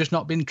that they've just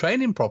not been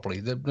training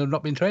properly. They've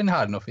not been training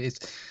hard enough. It's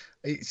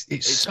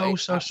so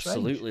strange.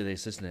 Absolutely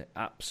this, isn't it?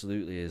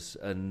 Absolutely is.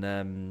 And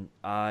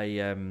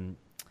I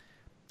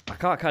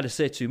can't kind of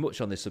say too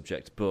much on this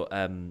subject, but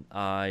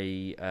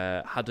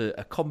I had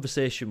a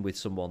conversation with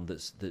someone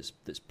that's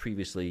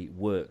previously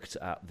worked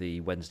at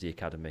the Wednesday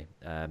Academy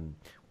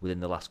within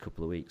the last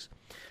couple of weeks,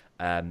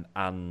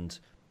 and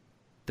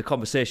the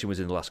conversation was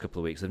in the last couple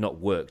of weeks. They've not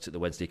worked at the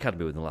Wednesday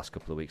Academy within the last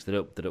couple of weeks. They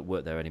don't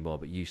work there anymore,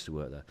 but used to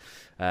work there,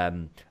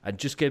 and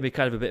just gave me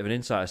kind of a bit of an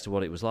insight as to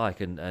what it was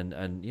like. And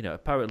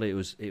apparently it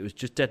was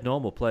just dead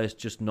normal, players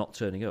just not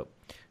turning up.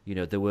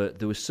 There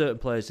were certain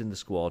players in the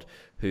squad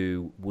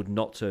who would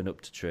not turn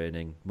up to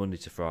training Monday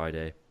to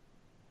Friday,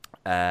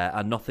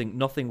 and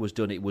nothing was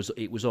done. It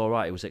was all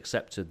right. It was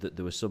accepted that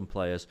there were some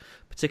players,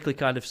 particularly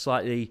kind of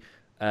slightly,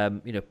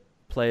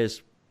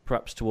 players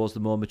perhaps towards the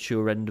more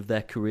mature end of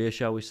their career,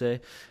 shall we say,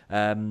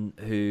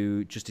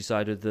 who just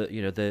decided that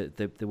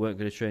they weren't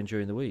going to train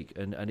during the week,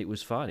 and it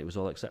was fine. It was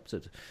all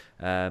accepted,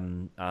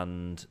 and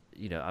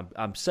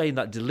I'm saying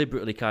that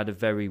deliberately, kind of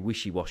very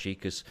wishy-washy,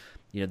 because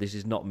this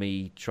is not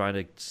me trying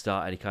to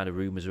start any kind of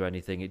rumours or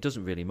anything. It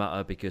doesn't really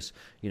matter, because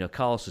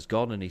Carlos has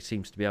gone and he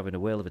seems to be having a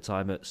whale of a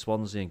time at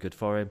Swansea, and good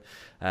for him.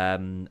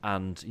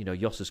 And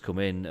Jos has come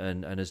in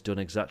and has done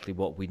exactly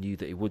what we knew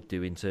that he would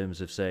do, in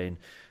terms of saying,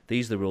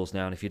 these are the rules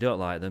now, and if you don't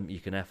like them, you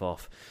can F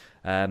off.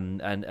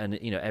 And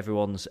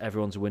everyone's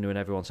a winner and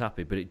everyone's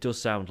happy. But it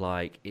does sound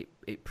like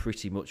it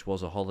pretty much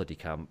was a holiday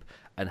camp,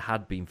 and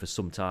had been for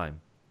some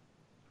time.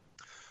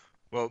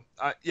 Well,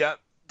 yeah.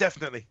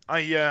 Definitely,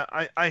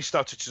 I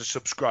started to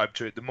subscribe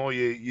to it. The more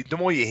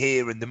you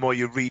hear, and the more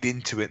you read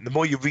into it, and the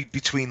more you read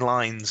between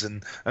lines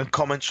and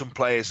comments from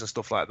players and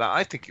stuff like that,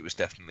 I think it was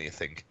definitely a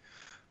thing.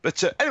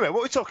 But anyway, what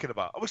are we talking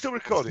about? Are we still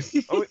recording?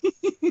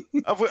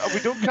 Have we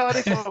done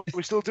Cardiff? Are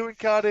we still doing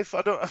Cardiff?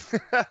 I don't.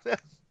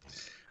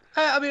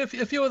 I mean, a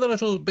few other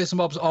little bits and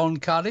bobs on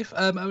Cardiff,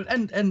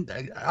 and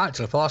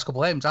actually for the last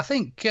couple of games, I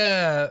think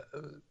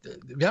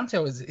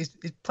Vianto is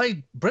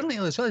played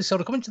brilliantly as well. He's sort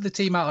of coming to the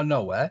team out of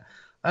nowhere.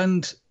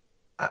 And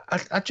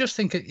I just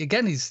think,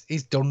 again,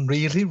 he's done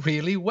really,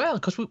 really well,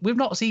 because we've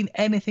not seen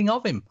anything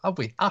of him, have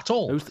we, at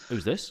all?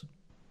 Who's this?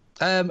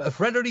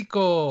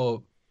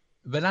 Federico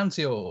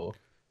Venancio.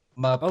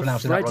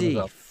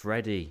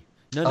 Freddie.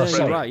 No,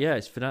 you're right. Yeah,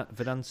 it's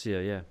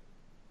Venancio. Yeah,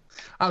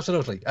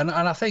 absolutely. And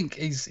I think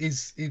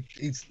he's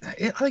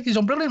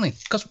done brilliantly,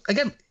 because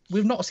again,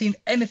 we've not seen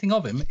anything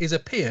of him. He's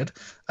appeared,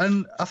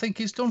 and I think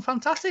he's done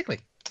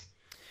fantastically.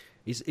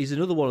 He's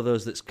another one of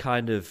those that's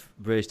kind of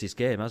raised his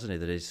game, hasn't he?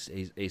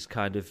 That he's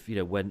kind of,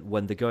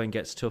 when the going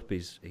gets tough,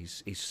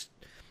 he's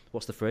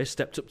what's the phrase?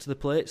 Stepped up to the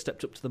plate,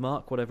 stepped up to the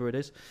mark, whatever it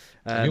is.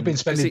 You've been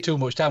spending too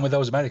much time with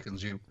those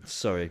Americans, you.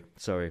 Sorry.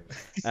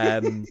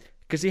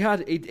 Because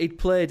he'd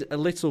played a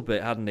little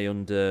bit, hadn't he,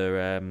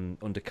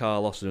 under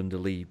Carlos and under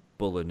Lee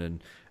Bullen,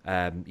 and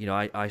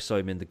I saw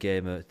him in the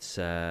game at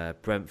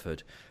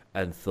Brentford.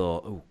 And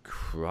thought, oh,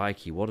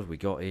 crikey, what have we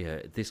got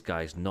here? This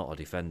guy's not a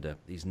defender.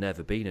 He's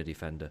never been a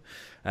defender.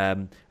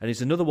 And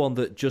he's another one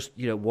that just,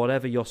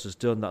 whatever Jos has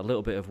done, that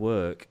little bit of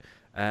work,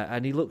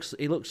 and he looks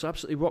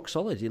absolutely rock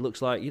solid. He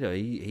looks like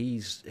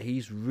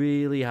he's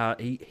really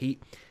hard.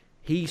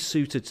 He's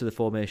suited to the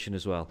formation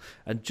as well.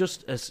 And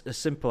just as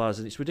simple as,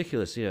 and it's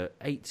ridiculous,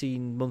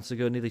 18 months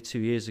ago, nearly 2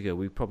 years ago,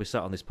 we probably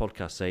sat on this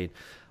podcast saying,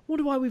 I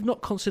wonder why we've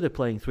not considered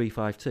playing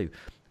 3-5-2.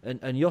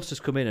 And Jos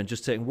has come in and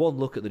just taken one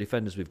look at the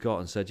defenders we've got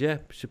and said, yeah,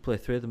 we should play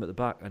 3 of them at the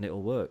back and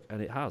it'll work.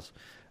 And it has.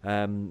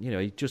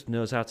 He just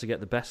knows how to get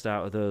the best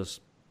out of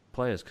those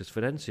players, because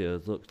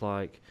Fidencio looked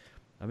like,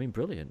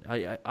 brilliant.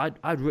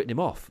 I'd written him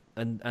off.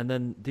 And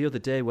then the other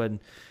day when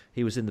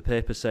he was in the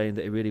paper saying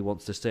that he really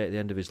wants to stay at the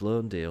end of his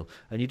loan deal,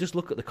 and you just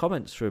look at the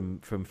comments from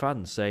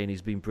fans saying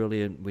he's been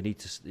brilliant, we need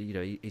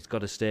to, he's got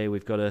to stay,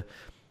 we've got to,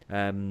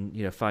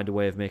 find a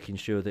way of making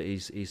sure that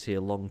he's here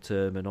long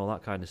term and all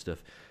that kind of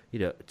stuff.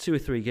 2 or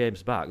 3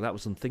 games back, that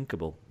was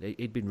unthinkable.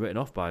 He'd been written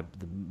off by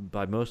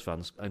most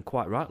fans, and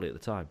quite rightly at the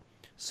time.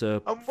 So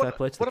fair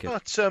play to the kid.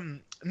 What about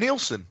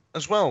Nielsen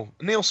as well?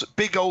 Nielsen,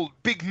 big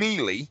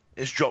Mealy,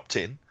 has dropped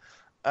in,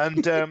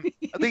 and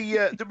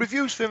the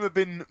reviews for him have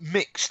been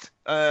mixed.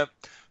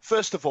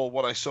 First of all,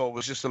 what I saw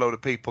was just a load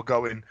of people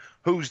going,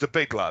 "Who's the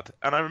big lad?"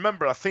 And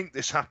I think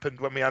this happened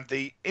when we had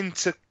the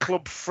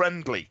inter-club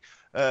friendly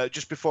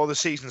just before the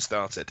season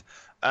started,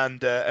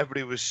 and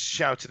everybody was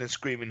shouting and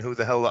screaming who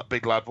the hell that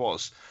big lad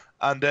was,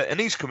 and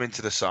he's come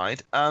into the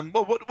side. And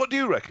well, what do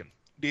you reckon?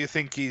 Do you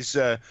think he's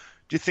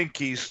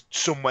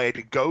some way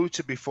to go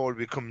to before he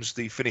becomes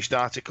the finished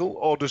article,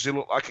 or does he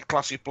look like a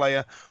classy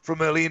player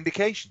from early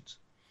indications?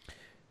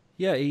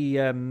 Yeah,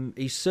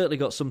 he's certainly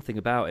got something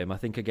about him. I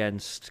think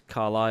against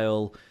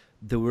Carlisle,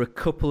 there were a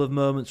couple of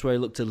moments where he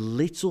looked a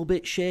little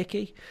bit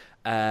shaky,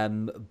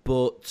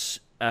 but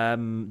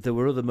there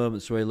were other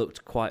moments where he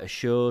looked quite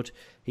assured.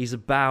 He's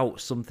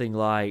about something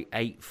like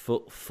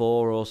 8'4"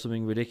 or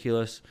something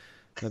ridiculous.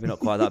 Maybe not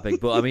quite that big,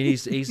 but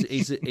he's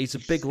a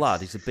big lad.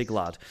 He's a big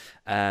lad,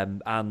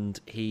 and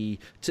he,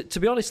 to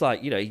be honest,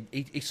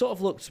 he sort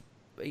of looked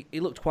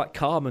quite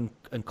calm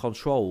and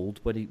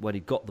controlled when he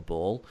got the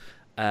ball,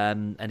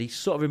 and he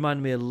sort of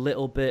reminded me a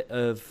little bit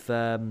of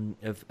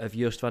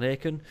Joost van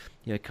Aken.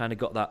 Kind of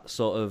got that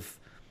sort of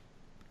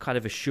kind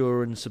of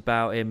assurance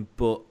about him,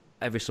 but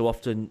every so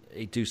often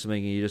he'd do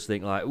something and you just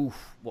think like,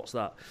 oof, what's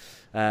that?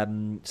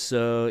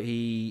 So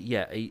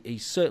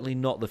he's certainly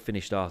not the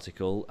finished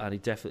article, and he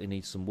definitely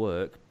needs some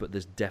work, but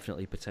there's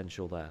definitely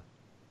potential there.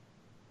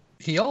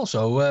 He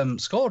also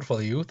scored for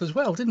the youth as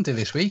well, didn't he,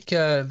 this week?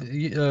 The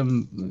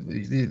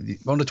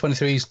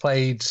under-23s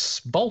played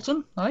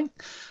Bolton, I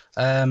think,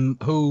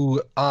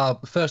 who are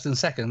first and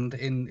second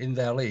in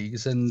their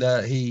leagues, and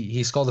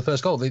he scored the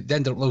first goal. They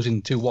ended up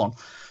losing 2-1.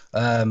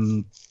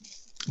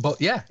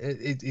 But yeah,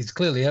 it's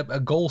clearly a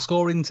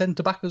goal-scoring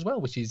centre-back as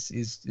well, which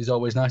is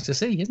always nice to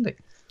see, isn't it?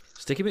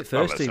 Stick him at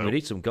first team. We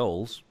need some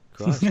goals.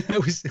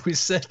 we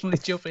certainly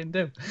jump in,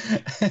 do.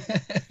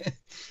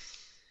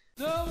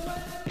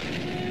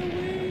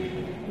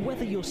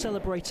 Whether you're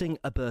celebrating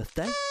a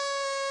birthday,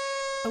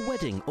 a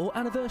wedding or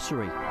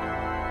anniversary,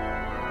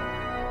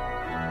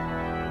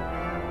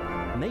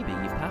 maybe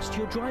you've passed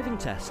your driving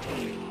test,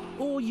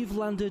 or you've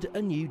landed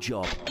a new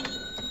job.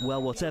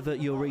 Well, whatever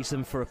your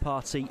reason for a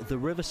party, the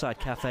Riverside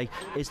Cafe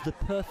is the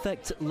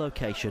perfect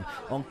location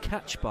on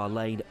Catch Bar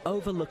Lane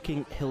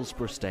overlooking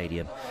Hillsborough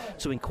Stadium.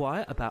 To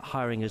inquire about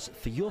hiring us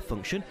for your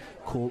function,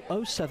 call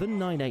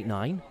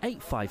 07989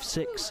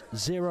 856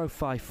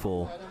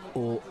 054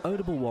 or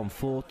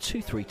 0114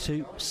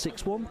 232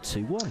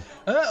 6121.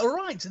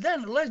 Right,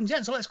 then, ladies and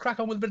gents, so let's crack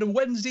on with a bit of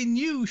Wednesday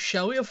news,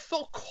 shall we? Of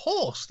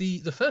course, the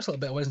first little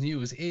bit of Wednesday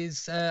news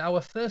is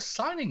our first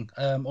signing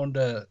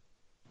under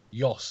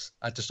Jos.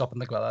 I had to stop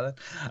and think about that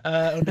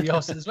then. Under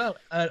Jos as well.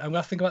 I'm going to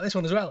have to think about this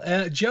one as well.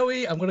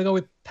 Joey, I'm going to go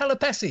with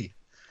Pelopessi.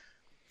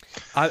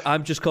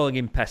 I'm just calling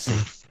him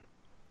Pessi.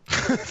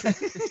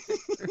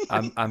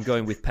 I'm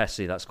going with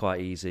Pessi. That's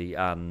quite easy,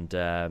 and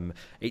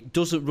it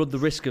doesn't run the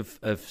risk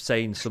of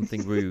saying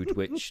something rude,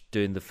 which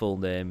doing the full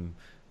name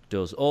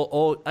does.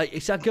 Or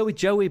I'd go with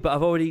Joey,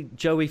 but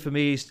Joey for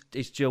me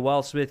is Joe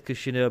Wildsmith,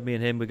 because me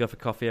and him, we go for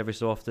coffee every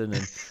so often, and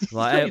I'm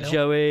like, hey,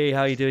 Joey,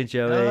 how you doing,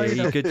 Joey? Are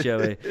you good,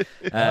 Joey?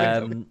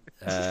 Yeah. We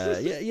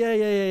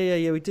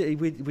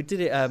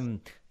did it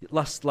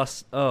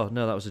last. Oh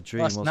no, that was a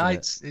dream. Last wasn't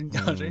night it? in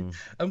country.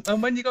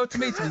 And when you go to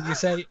meet him, you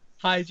say,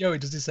 "Hi, Joey."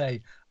 Does he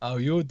say, "How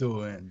you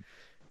doing?"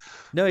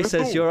 No, he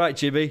says, "You're right,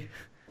 Jimmy.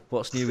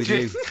 What's new with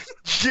you?"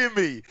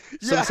 Jimmy.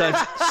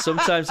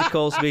 Sometimes he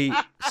calls me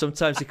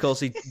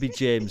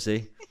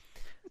Jamesy.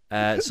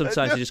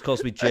 Sometimes he just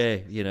calls me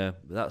Jay.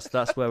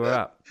 That's where we're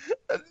at.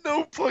 At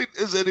no point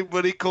has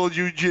anybody called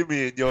you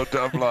Jimmy in your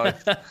damn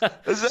life.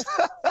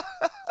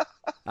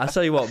 I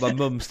tell you what, my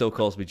mum still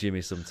calls me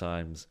Jimmy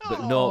sometimes,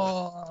 but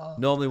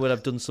normally when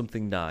I've done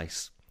something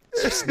nice.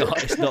 It's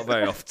not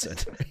very often.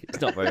 It's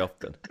not very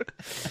often.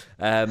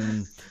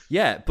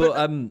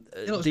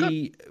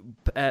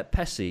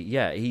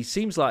 Pessi, he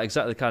seems like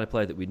exactly the kind of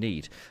player that we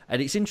need.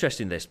 And it's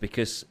interesting this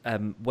because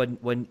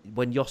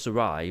when Jos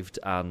arrived,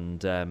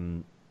 and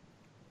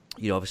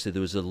obviously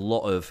there was a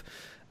lot of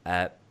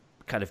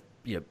kind of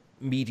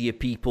media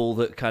people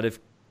that kind of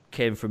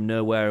came from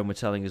nowhere and were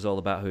telling us all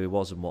about who he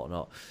was and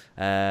whatnot.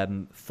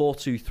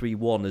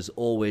 4-2-3-1 has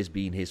always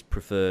been his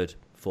preferred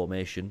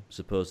formation,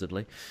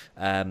 supposedly.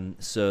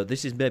 So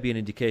this is maybe an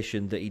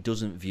indication that he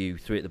doesn't view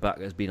 3 at the back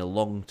as being a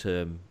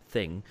long-term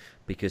thing,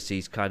 because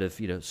he's kind of,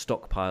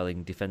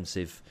 stockpiling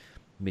defensive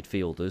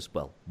midfielders.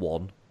 Well,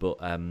 one, but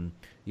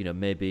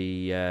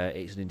maybe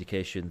it's an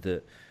indication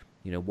that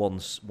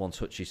once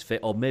Hutch is fit,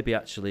 or maybe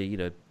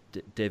actually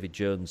David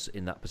Jones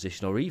in that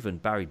position, or even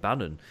Barry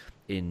Bannon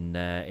in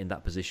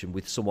that position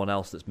with someone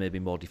else that's maybe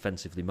more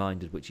defensively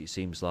minded, which it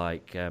seems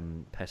like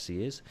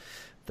Pessie is,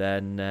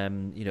 then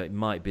it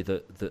might be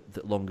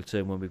that longer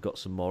term, when we've got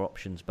some more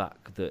options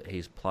back, that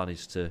his plan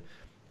is to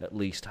at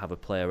least have a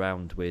play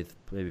around with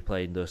maybe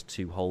playing those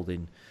 2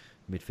 holding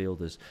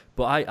midfielders.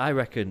 But I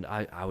reckon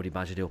I would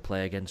imagine he'll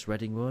play against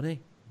Reading, won't he?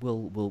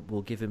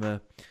 We'll give him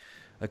a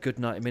good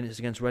 90 minutes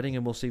against Reading,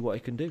 and we'll see what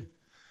he can do.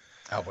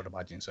 I would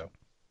imagine so.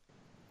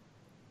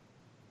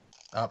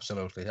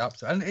 Absolutely.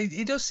 And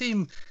he does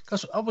seem,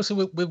 because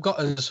obviously we've got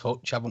as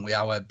Hutch, haven't we,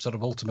 our sort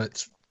of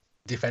ultimate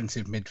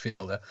defensive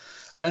midfielder,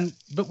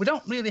 but we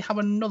don't really have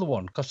another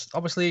one, because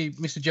obviously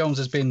Mr. Jones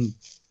has been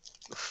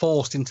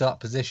forced into that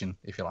position,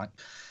 if you like.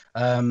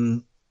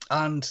 And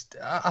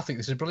I think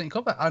this is a brilliant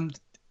cover. And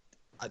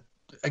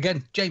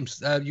again,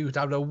 James, you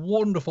had a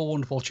wonderful,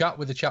 wonderful chat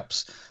with the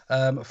chaps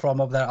from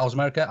over there at Owls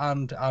America,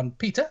 and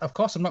Peter, of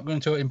course. I'm not going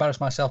to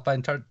embarrass myself by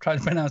trying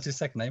to pronounce his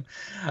second name.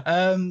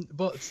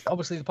 But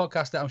obviously the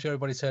podcast that I'm sure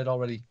everybody's heard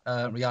already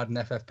regarding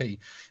FFP,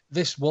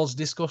 this was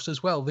discussed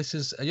as well. This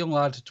is a young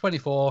lad,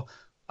 24,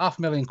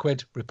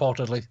 £500,000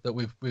 reportedly that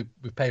we've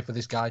paid for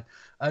this guy,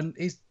 and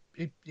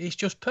he's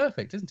just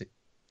perfect, isn't it?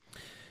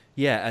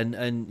 Yeah,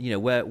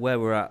 and where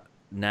we're at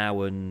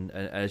now, and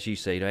as you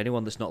say,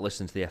 anyone that's not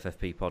listened to the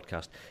FFP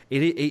podcast,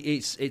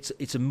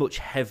 it's a much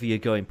heavier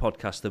going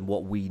podcast than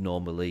what we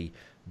normally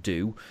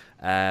do,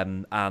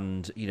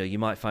 and you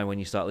might find when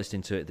you start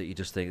listening to it that you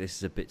just think this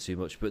is a bit too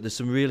much, but there's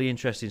some really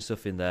interesting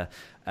stuff in there,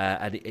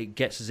 and it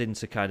gets us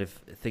into kind of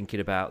thinking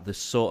about the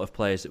sort of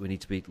players that we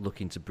need to be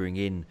looking to bring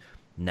in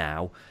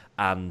now.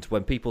 And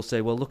when people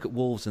say, well, look at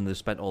Wolves and they've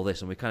spent all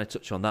this, and we kind of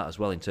touch on that as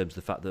well in terms of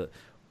the fact that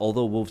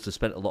although Wolves have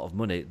spent a lot of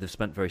money, they've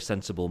spent very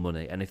sensible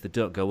money, and if they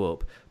don't go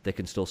up, they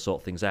can still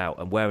sort things out.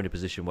 And we're in a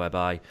position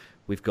whereby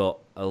we've got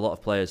a lot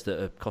of players that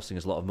are costing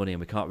us a lot of money, and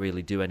we can't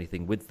really do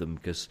anything with them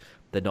because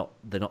they're not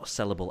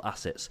sellable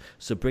assets.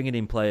 So bringing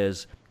in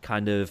players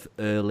kind of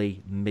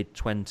early,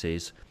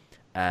 mid-20s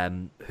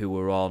who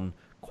are on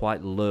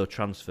quite low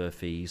transfer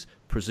fees,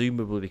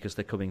 presumably because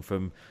they're coming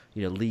from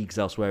leagues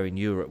elsewhere in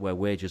Europe where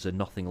wages are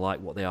nothing like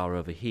what they are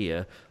over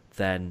here,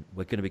 then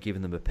we're going to be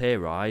giving them a pay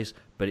rise,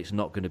 but it's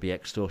not going to be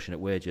extortionate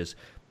wages.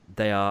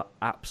 They are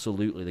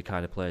absolutely the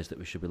kind of players that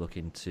we should be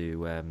looking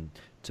to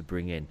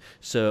bring in.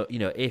 So,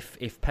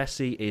 if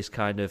Pessie is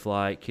kind of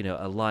like,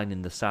 a line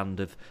in the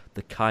sand of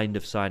the kind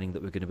of signing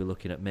that we're going to be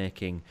looking at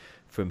making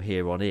from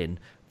here on in,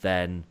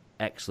 then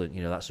excellent.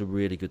 That's a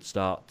really good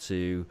start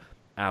to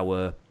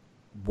our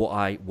what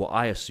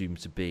I assume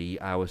to be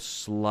our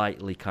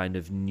slightly kind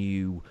of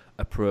new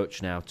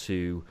approach now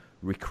to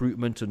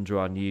recruitment under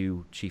our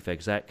new chief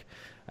exec,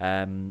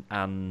 and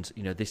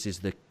this is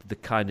the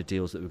kind of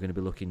deals that we're going to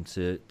be looking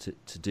to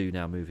do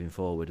now moving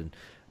forward, and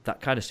that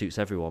kind of suits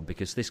everyone,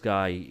 because this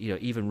guy,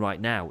 even right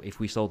now,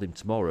 if we sold him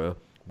tomorrow,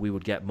 we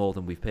would get more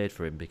than we've paid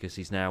for him, because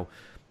he's now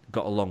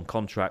got a long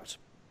contract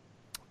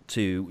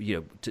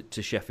to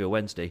Sheffield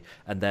Wednesday,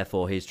 and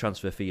therefore his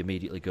transfer fee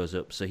immediately goes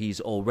up. So he's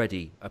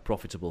already a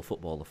profitable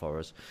footballer for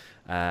us,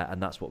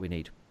 and that's what we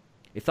need.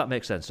 If that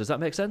makes sense, does that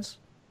make sense?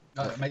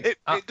 It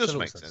does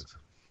make sense.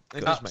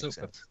 It does make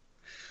sense.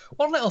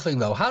 One little thing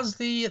though, has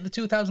the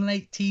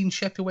 2018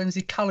 Sheffield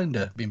Wednesday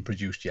calendar been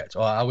produced yet,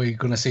 or are we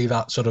going to see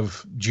that sort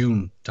of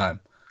June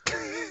time?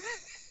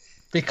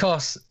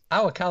 Because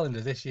our calendar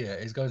this year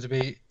is going to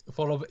be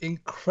full of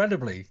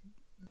incredibly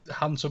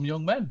handsome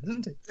young men,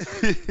 isn't it?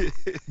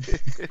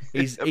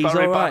 he's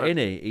all right, isn't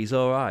he? He's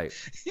all right.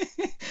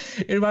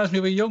 It reminds me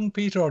of a young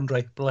Peter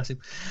Andre, bless him.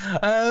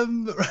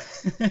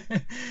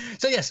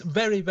 So yes,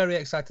 very, very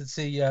excited to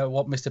see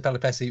what Mr.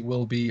 Pelopessi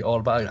will be all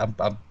about.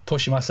 I'm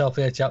pushing myself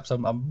here, chaps.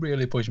 I'm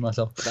really pushing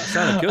myself. That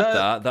sounded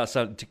good. That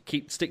sounded,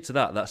 stick to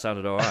that. That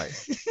sounded all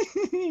right.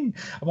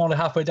 I'm only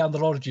halfway down the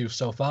road of juice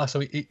so far,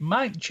 so it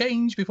might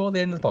change before the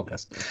end of the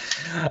podcast.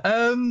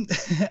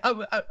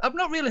 I've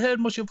not really heard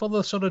much of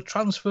other sort of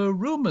transfer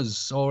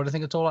rumours or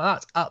anything at all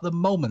like that at the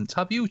moment.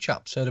 Have you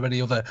chaps heard of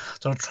any other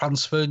sort of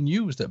transfer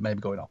news that may be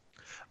going on?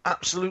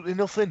 Absolutely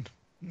nothing.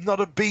 Not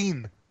a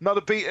bean. Not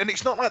a bean. And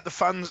it's not like the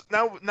fans...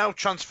 Now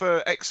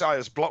Transfer XI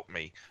has blocked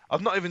me.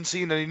 I've not even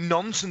seen any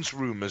nonsense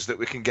rumours that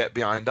we can get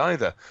behind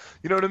either.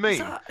 You know what I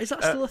mean? Is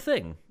that still a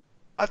thing?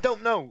 I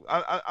don't know.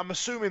 I'm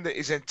assuming that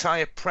his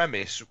entire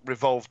premise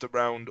revolved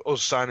around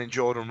us signing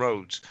Jordan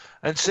Rhodes,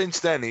 and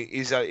since then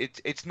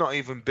it's not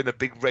even been a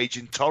big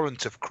raging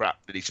torrent of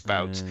crap that he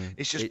spouts.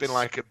 It's been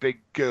like a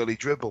big girly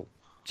dribble.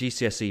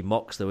 GCSE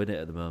mocks though, isn't it,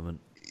 at the moment?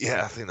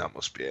 Yeah, I think that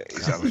must be it.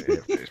 He's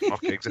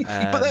mocking.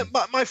 But then,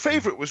 my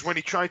favourite was when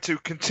he tried to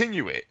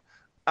continue it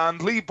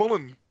And Lee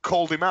Bullen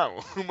called him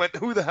out and went,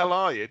 "Who the hell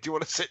are you? Do you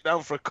want to sit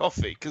down for a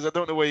coffee? Because I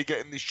don't know where you're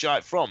getting this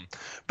shite from."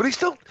 But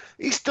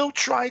he still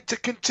tried to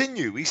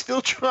continue. He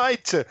still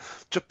tried to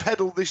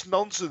peddle this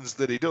nonsense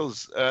that he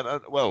does.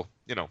 And well,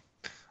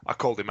 I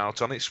called him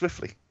out on it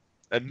swiftly.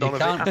 And you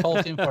can't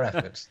fault him for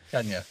effort,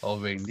 can you,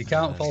 Ulreen? You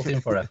can't fault him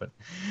for effort.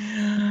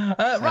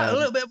 Right, a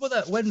little bit of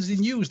other Wednesday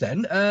news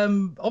then.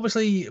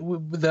 Obviously,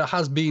 there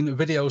has been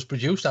videos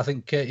produced. I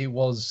think it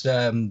was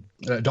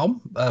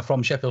Dom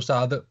from Sheffield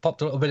Star that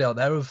popped a little video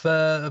there of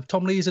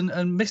Tom Lees and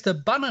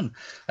Mr. Bannon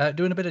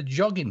doing a bit of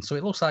jogging. So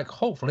it looks like,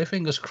 hopefully,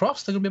 fingers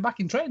crossed, they're going to be back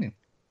in training.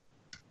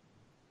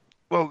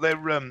 Well,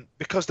 they're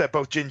because they're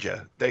both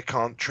ginger, they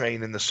can't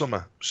train in the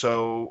summer.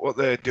 So what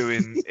they're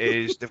doing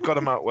is they've got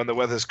them out when the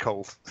weather's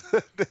cold.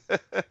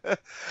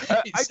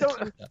 I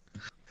don't.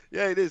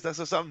 Yeah, it is.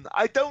 That's something.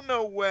 I don't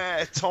know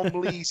where Tom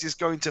Lees is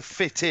going to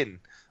fit in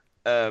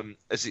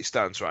as it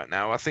stands right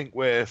now. I think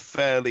we're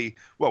fairly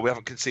well. We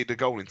haven't conceded a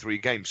goal in 3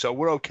 games, so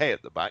we're okay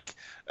at the back.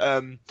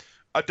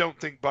 I don't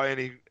think by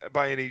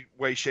any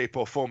way, shape,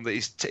 or form that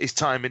his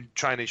time in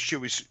trying to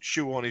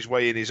shoe on his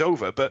way in is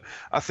over. But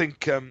I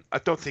think I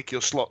don't think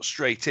he'll slot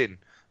straight in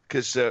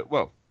because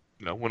we're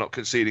not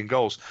conceding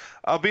goals.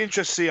 I'll be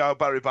interested to see how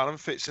Barry Bannon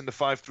fits in the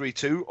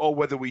 5-3-2 or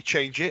whether we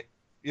change it.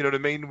 You know what I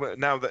mean?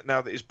 Now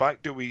that he's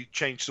back, do we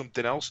change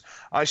something else?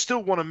 I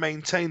still want to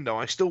maintain though.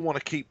 I still want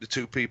to keep the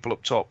 2 people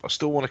up top. I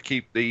still want to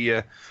keep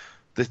the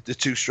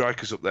 2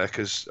 strikers up there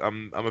because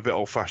I'm a bit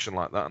old-fashioned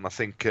like that, and I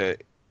think.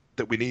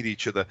 That we need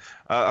each other.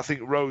 I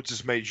think Rhodes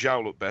has made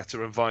Zhao look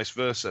better and vice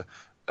versa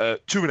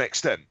to an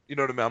extent. You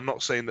know what I mean? I'm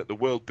not saying that the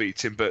world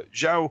beat him, but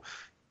Zhao,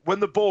 when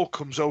the ball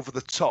comes over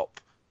the top,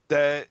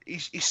 he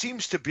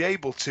seems to be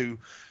able to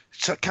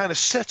kind of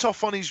set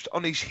off on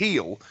his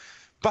heel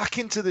back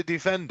into the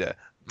defender,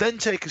 then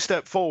take a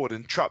step forward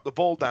and trap the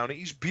ball down.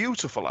 He's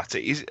beautiful at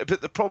it.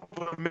 But the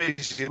problem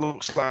is he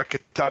looks like a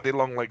daddy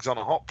long legs on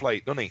a hot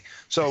plate, doesn't he?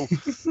 So,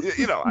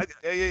 He might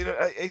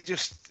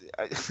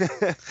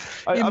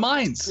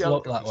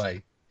look that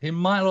way. He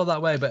might look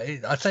that way, but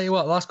I tell you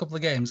what, the last couple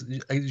of games,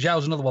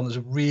 Zhao's another one that's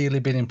really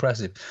been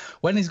impressive.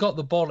 When he's got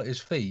the ball at his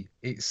feet,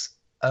 it's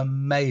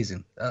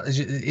amazing.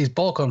 His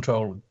ball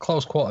control,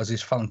 close quarters,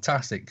 is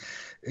fantastic.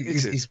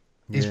 His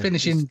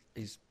finishing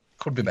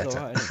could be better.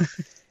 Right,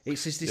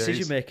 it's his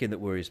decision making that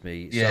worries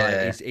me.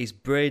 His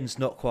brain's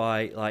not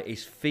quite like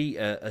his feet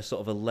are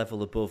sort of a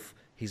level above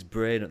his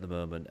brain at the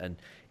moment, and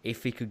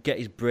if he could get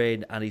his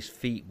brain and his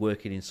feet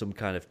working in some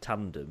kind of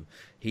tandem,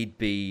 he'd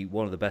be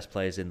one of the best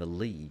players in the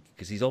league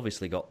because he's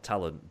obviously got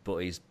talent, but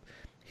his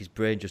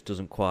brain just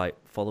doesn't quite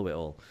follow it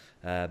all.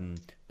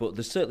 But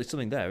there's certainly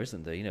something there,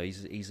 isn't there?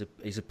 He's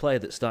a player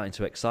that's starting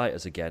to excite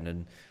us again,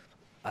 and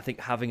I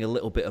think having a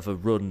little bit of a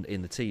run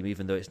in the team,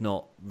 even though it's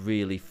not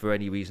really for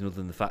any reason other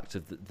than the fact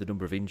of the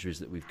number of injuries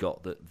that we've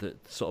got,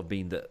 that sort of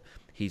mean that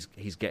he's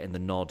getting the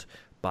nod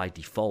by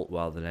default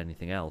rather than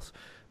anything else.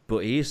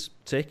 But he is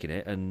taking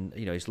it, and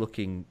he's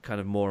looking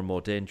kind of more and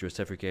more dangerous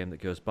every game that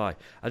goes by.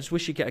 I just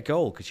wish he'd get a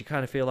goal because you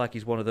kind of feel like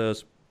he's one of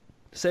those,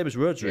 same as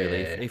Rhodes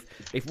really. Yeah.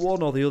 If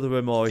one or the other of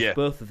them, or if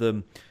both of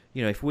them,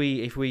 if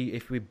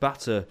we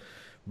batter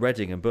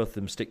Reading and both of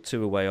them stick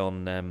 2 away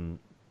on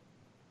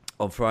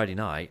Friday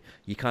night,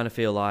 you kind of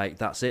feel like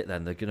that's it.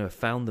 Then they're going to have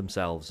found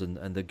themselves and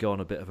they're going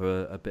on a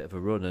bit of a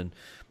run. And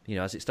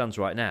as it stands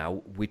right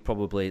now, we'd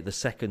probably the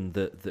second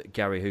that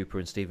Gary Hooper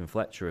and Stephen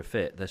Fletcher are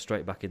fit, they're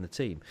straight back in the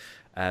team.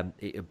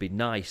 It would be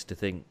nice to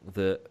think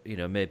that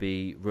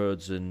maybe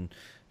Rhodes and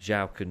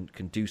Zhao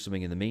can do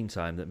something in the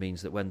meantime. That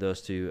means that when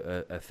those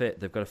 2 are fit,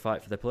 they've got to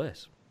fight for their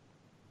place.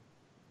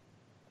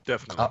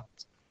 Definitely.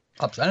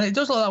 And it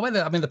does look that way.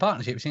 I mean, the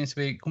partnership seems to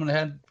be coming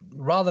ahead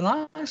rather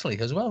nicely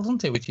as well,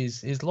 doesn't it? Which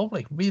is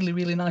lovely. Really,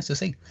 really nice to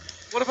see.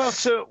 What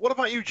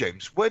about you,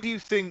 James? Where do you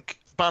think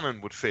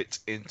Bannon would fit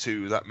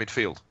into that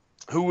midfield?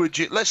 Who would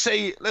you? Let's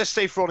say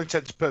for all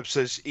intents and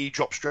purposes, he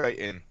drops straight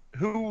in.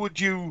 Who would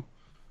you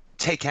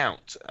take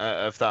out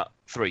of that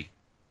 3,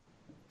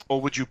 or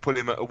would you put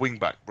him at a wing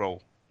back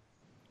role?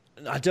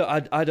 I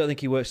don't think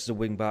he works as a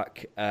wing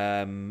back.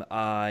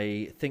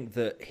 I think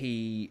that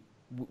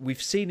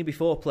we've seen him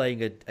before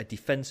playing a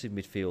defensive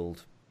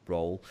midfield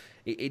role.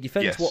 It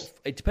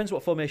depends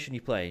what formation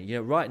you're playing.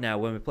 Right now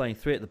when we're playing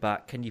 3 at the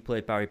back, can you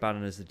play Barry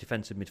Bannon as the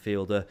defensive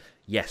midfielder?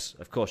 Yes,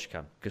 of course you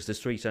can, because there's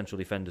 3 central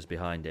defenders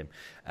behind him.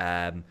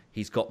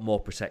 He's got more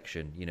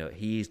protection.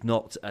 He's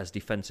not as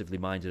defensively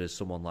minded as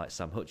someone like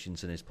Sam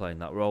Hutchinson is playing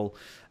that role.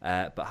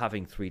 But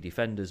having 3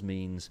 defenders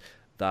means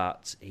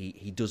that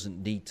he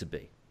doesn't need to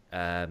be.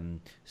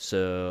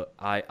 So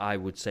I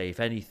would say, if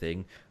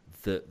anything,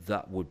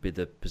 that would be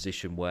the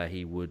position where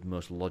he would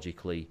most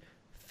logically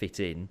fit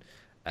in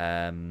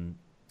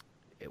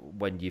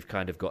when you've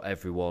kind of got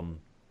everyone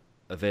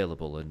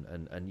available.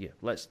 And yeah,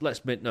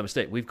 let's make no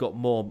mistake, we've got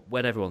more,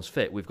 when everyone's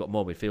fit, we've got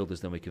more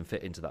midfielders than we can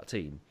fit into that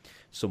team.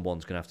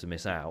 Someone's going to have to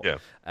miss out.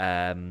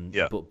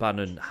 But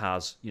Bannon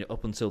has,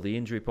 up until the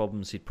injury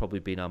problems, he'd probably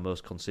been our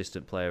most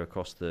consistent player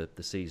across the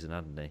season,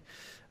 hadn't he?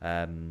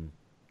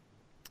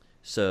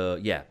 So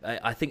yeah,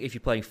 I think if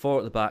you're playing 4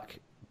 at the back,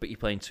 but you're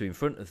playing two in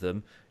front of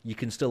them, you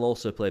can still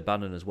also play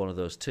Bannon as one of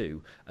those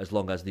two, as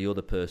long as the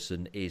other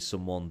person is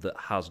someone that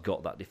has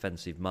got that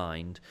defensive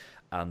mind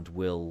and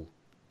will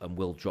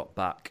drop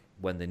back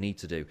when they need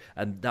to do.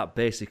 And that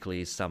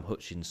basically is Sam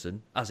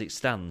Hutchinson. As it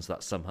stands,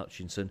 that's Sam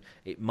Hutchinson.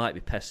 It might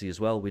be Pessy as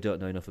well. We don't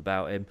know enough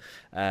about him.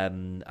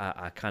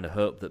 I kind of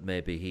hope that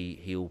maybe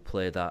he'll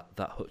play that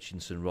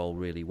Hutchinson role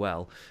really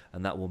well,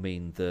 and that will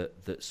mean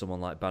that someone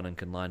like Bannon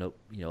can line up,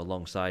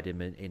 alongside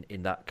him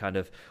in that kind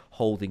of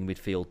holding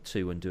midfield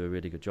too, and do a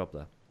really good job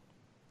there.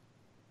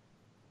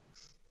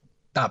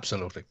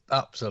 Absolutely.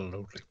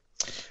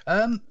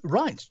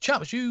 Right,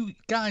 chaps, you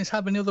guys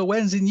have any other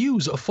Wednesday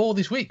news for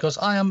this week? Because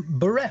I am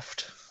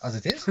bereft, as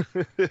it is.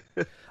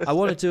 I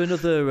want to do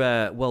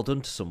another well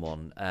done to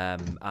someone,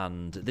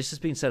 and this has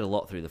been said a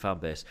lot through the fan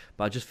base,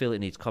 but I just feel it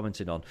needs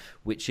commenting on,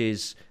 which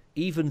is,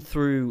 even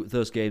through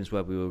those games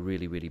where we were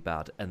really, really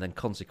bad, and then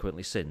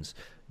consequently since,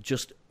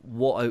 just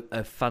what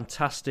a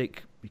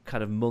fantastic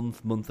kind of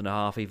month and a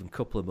half, even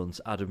couple of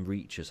months Adam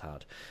Reach has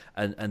had.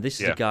 And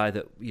this is a guy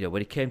that,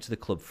 when he came to the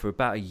club for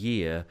about a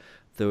year,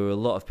 there were a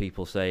lot of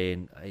people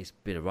saying he's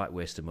been a right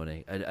waste of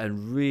money,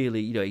 and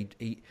really,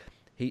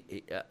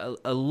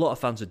 a lot of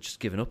fans had just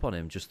given up on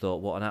him, just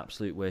thought what an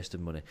absolute waste of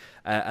money.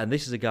 And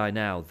this is a guy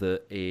now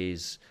that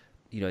is,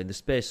 in the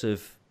space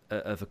of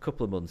a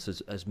couple of months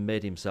has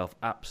made himself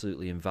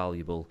absolutely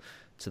invaluable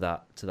to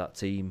that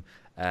team.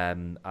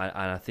 And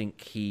I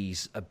think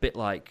he's a bit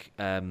like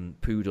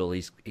Poodle.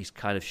 He's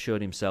kind of shown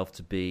himself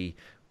to be,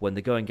 when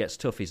the going gets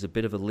tough, he's a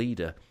bit of a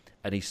leader.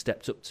 And he's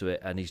stepped up to it,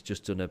 and he's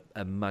just done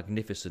a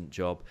magnificent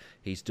job.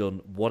 He's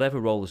done whatever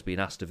role has been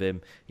asked of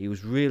him. He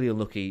was really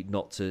unlucky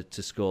not to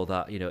score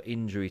that,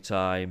 injury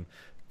time,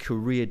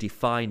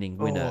 career-defining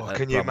winner at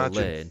Bramall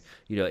Lane.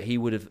 He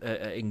would have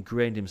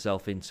ingrained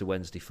himself into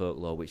Wednesday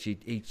folklore, which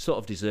he sort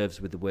of deserves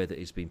with the way that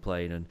he's been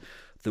playing. And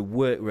the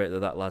work rate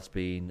that lad's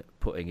been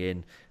putting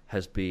in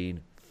has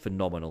been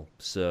phenomenal.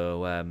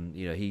 So,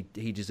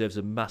 he deserves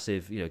a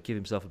massive, give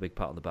himself a big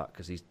pat on the back,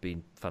 because he's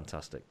been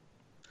fantastic.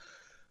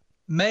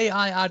 May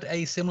I add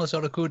a similar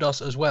sort of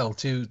kudos as well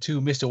to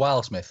Mr.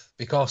 Wildsmith,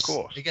 because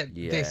again,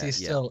 this is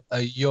still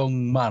a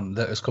young man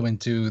that has come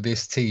into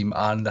this team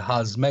and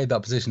has made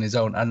that position his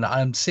own. And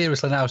I'm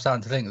seriously now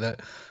starting to think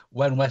that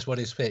when Westwood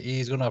is fit,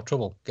 he's going to have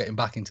trouble getting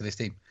back into this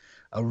team.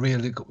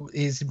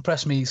 He's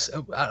impressed me.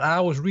 I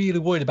was really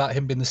worried about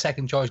him being the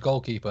second choice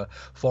goalkeeper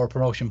for a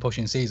promotion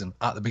pushing season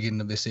at the beginning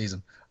of this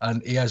season,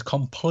 and he has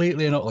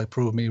completely and utterly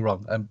proved me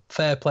wrong. And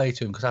fair play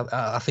to him, because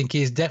I think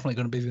he's definitely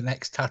going to be the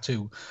next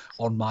tattoo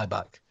on my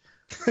back.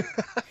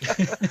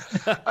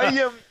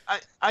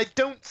 I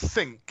don't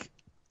think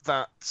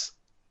that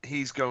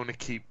he's going to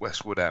keep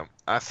Westwood out.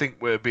 I think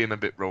we're being a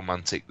bit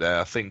romantic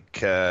there. I think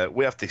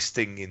we have this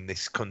thing in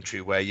this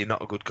country where you're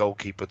not a good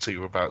goalkeeper till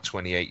you're about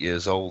 28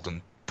 years old,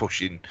 and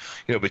pushing,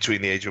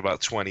 between the age of about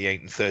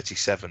 28 and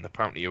 37.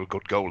 Apparently you're a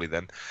good goalie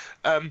then.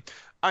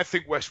 I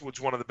think Westwood's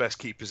one of the best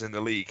keepers in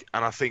the league,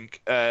 and I think,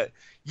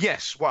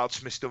 yes,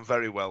 Wildsmith's done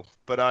very well,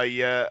 but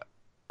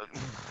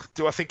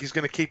do I think he's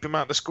going to keep him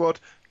out of the squad?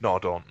 No, I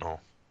don't know.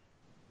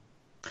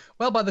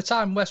 Well, by the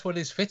time Westwood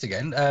is fit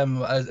again,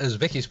 as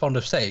Vicky's fond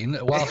of saying,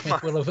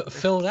 Wildsmith will have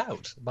filled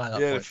out by that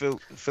point. Yeah,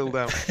 filled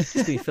out.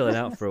 He's been filling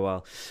out for a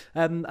while.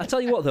 I tell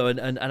you what, though,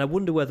 and I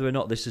wonder whether or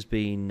not this has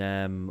been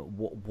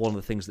one of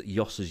the things that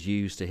Jos has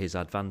used to his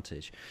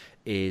advantage,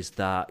 is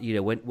that,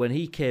 when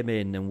he came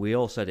in, and we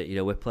all said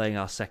it, we're playing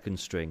our second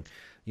string,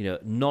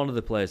 none of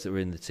the players that were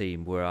in the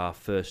team were our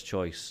first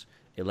choice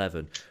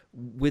 11.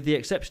 With the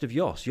exception of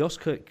Jos. Jos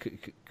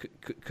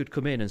could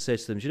come in and say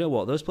to them, do you know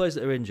what, those players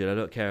that are injured, I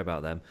don't care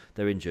about them.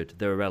 They're injured.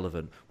 They're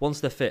irrelevant. Once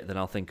they're fit, then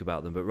I'll think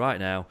about them. But right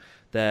now,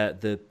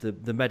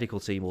 the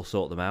medical team will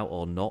sort them out,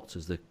 or not,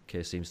 as the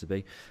case seems to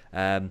be.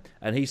 And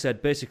he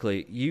said,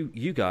 basically,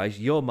 you guys,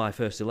 you're my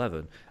first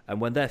 11. And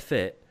when they're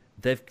fit,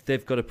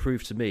 they've got to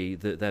prove to me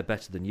that they're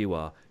better than you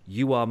are.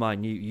 You are my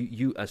new...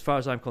 You, as far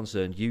as I'm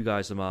concerned, you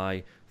guys are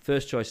my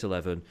first choice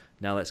 11.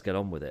 Now let's get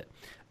on with it.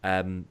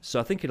 So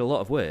I think in a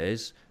lot of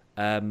ways...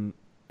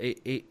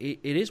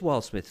 It is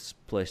Wildsmith's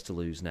place to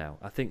lose now.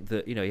 I think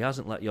that he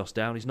hasn't let Jos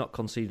down. He's not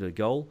conceded a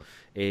goal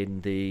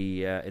in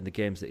the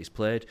games that he's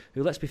played.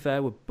 Who, let's be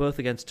fair, were both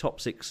against top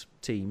 6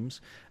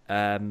 teams.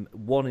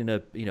 One in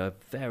a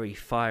very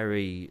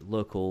fiery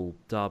local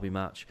derby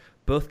match.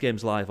 Both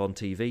games live on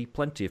TV.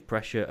 Plenty of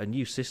pressure. A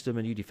new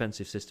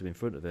defensive system in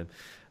front of him.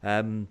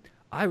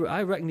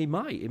 I reckon he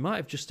might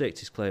have just staked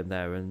his claim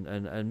there,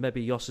 and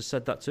maybe Jos has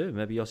said that to him.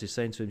 Maybe Jos is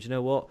saying to him, do you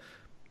know what,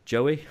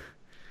 Joey,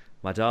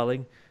 my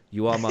darling,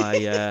 you are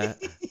my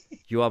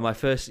you are my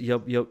first.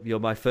 You're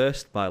my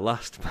first, my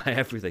last, my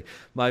everything.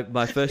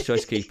 My first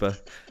choice keeper,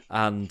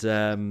 and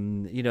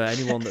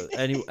anyone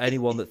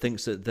that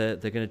thinks that they're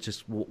going to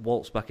just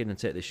waltz back in and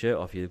take this shirt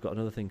off you, they've got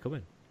another thing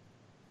coming.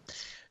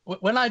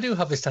 When I do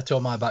have this tattoo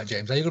on my back,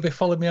 James, are you going to be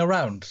following me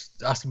around,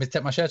 asking me to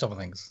take my shirt off and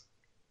things?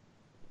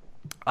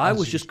 I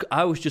was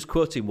just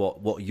quoting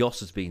what Jos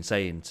has been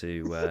saying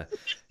to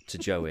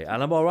Joey,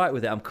 and I'm all right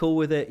with it. I'm cool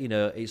with it.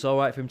 It's all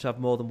right for him to have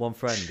more than one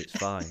friend. It's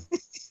fine.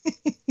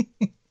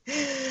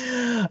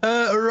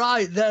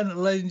 Right then,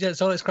 ladies and gents,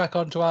 so let's crack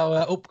on to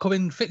our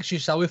upcoming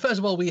fixtures, shall we? First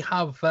of all, we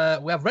have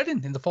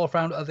Reading in the fourth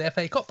round of the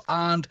FA Cup,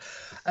 and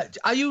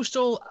are you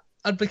still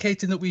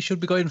advocating that we should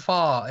be going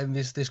far in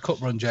this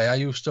cup run, Jay? Are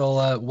you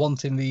still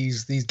wanting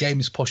these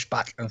games pushed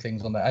back and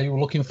things on that? Are you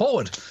looking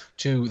forward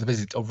to the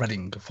visit of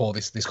Reading for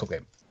this cup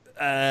game?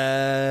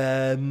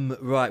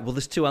 Right. Well,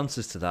 there's two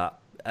answers to that.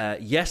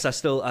 Yes, I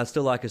still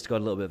like us to go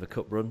on a little bit of a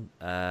cup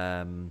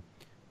run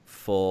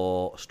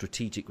for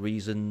strategic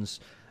reasons.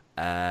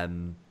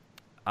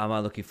 Am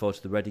I looking forward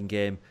to the Reading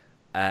game?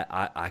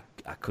 I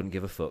couldn't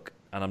give a fuck,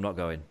 and I'm not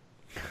going.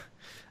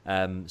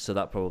 So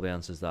that probably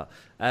answers that.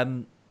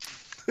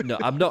 No,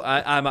 I'm not.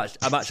 I'm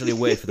actually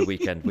away for the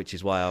weekend, which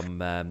is why I'm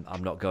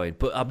not going.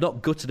 But I'm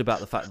not gutted about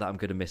the fact that I'm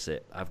going to miss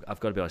it. I've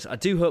got to be honest. I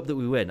do hope that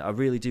we win. I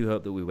really do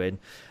hope that we win.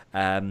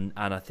 And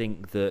I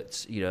think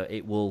that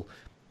it will.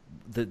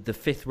 The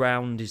fifth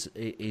round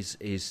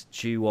is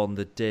due on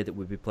the day that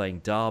we'll be playing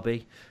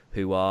Derby,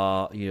 who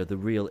are the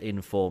real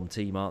informed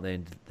team, aren't they,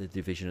 in the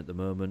division at the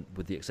moment,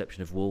 with the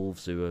exception of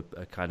Wolves, who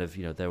are kind of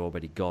they're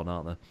already gone,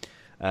 aren't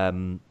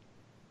they?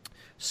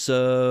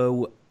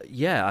 So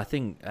yeah, I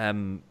think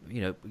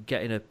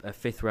getting a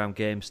fifth round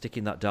game,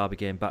 sticking that Derby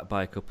game back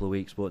by a couple of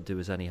weeks won't do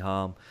us any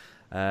harm.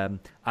 And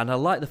I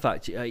like the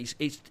fact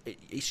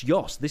it's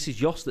Jos. This is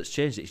Jos that's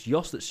changed it. It's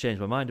Jos that's changed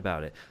my mind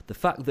about it. The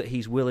fact that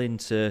he's willing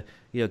to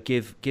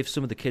give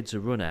some of the kids a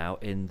run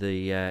out in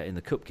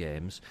the cup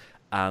games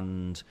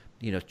and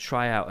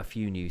try out a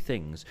few new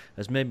things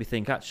has made me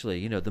think,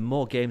 actually, the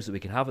more games that we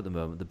can have at the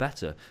moment, the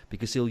better,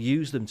 because he'll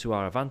use them to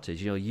our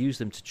advantage. Use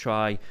them to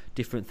try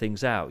different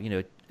things out.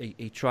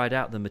 He tried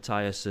out the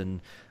Matthias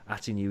and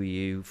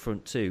Atinue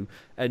front two,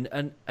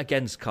 and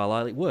against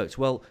Carlisle it worked.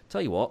 Well,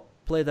 tell you what,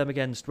 play them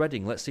against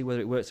Reading. Let's see whether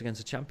it works against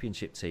a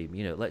championship team.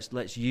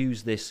 Let's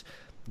use this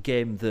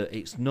game that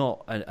it's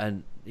not,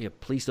 and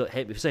please don't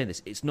hate me for saying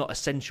this, it's not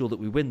essential that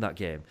we win that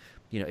game.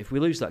 If we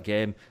lose that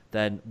game,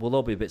 then we'll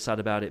all be a bit sad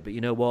about it. But you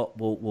know what?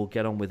 We'll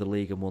get on with the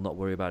league and we'll not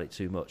worry about it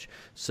too much.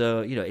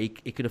 So he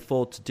can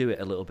afford to do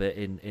it a little bit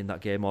in that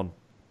game on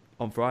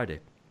Friday.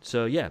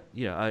 So yeah,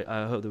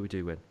 I hope that we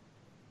do win.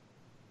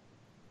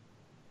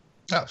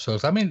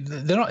 Absolutely. I mean,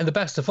 they're not in the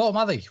best of form,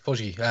 are they,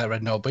 Fudgy,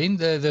 Reading or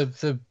Bean?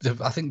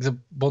 I think the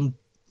one,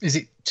 is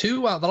it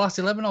 2 out of the last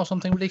 11 or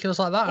something ridiculous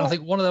like that? And I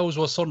think one of those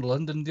was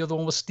Sunderland and the other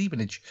one was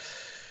Stevenage.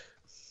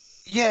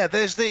 Yeah,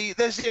 there's the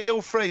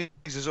old phrase,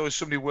 there's always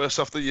somebody worse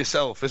off than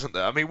yourself, isn't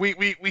there? I mean,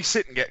 we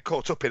sit and get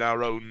caught up in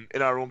our own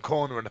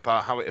corner and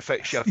about how it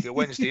affects Sheffield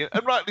Wednesday,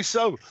 and rightly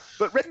so.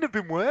 But Reading have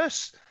been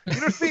worse. You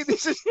know what I mean?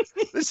 This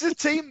is a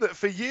team that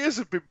for years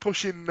have been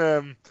pushing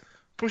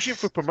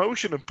for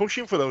promotion and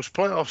pushing for those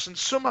playoffs, and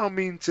somehow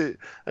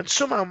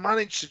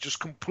manage to just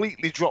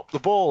completely drop the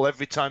ball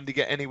every time they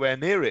get anywhere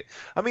near it.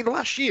 I mean,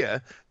 last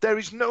year there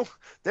is no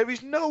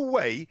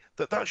way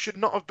that should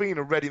not have been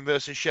a Reading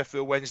versus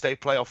Sheffield Wednesday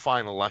playoff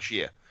final last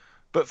year,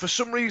 but for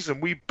some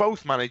reason we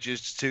both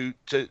managed to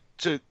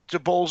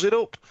balls it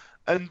up,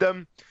 and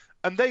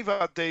they've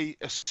had a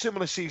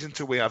similar season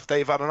to we have.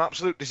 They've had an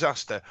absolute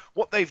disaster.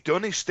 What they've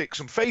done is stick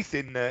some faith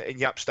in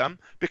Jaap Stam,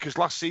 because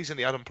last season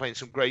he had them playing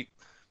some great.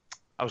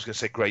 I was going to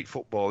say great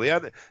football. They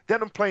had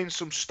them playing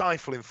some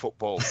stifling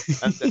football,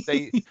 and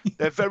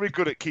they're very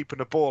good at keeping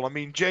the ball. I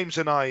mean, James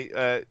and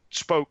I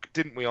spoke,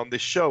 didn't we, on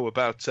this show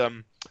about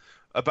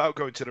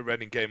going to the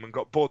Reading game and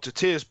got bored to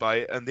tears by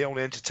it, and the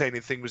only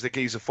entertaining thing was the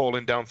geezer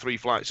falling down 3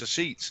 flights of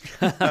seats.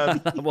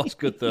 That was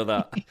good though.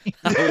 That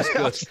was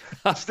good.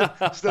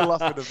 Still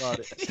laughing about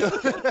it.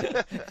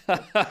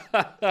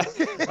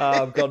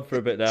 I'm gone for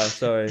a bit now.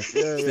 Sorry,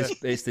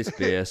 it's this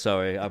beer.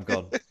 Sorry, I'm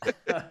gone.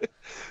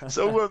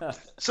 So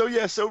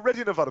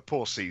Reading have had a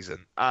poor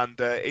season, and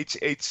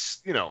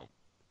it's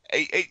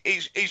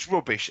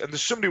rubbish, and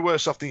there's somebody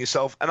worse off than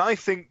yourself, and I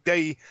think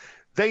they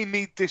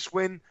need this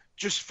win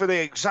just for the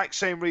exact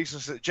same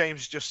reasons that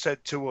James just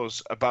said to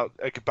us about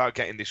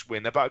getting this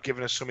win, about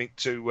giving us something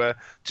to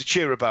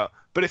cheer about.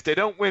 But if they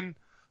don't win,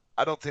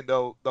 I don't think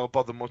they'll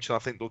bother much, and I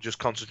think they'll just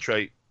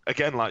concentrate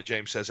again, like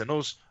James says, and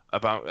us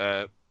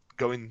about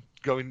going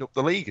up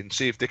the league and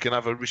see if they can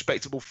have a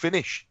respectable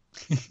finish.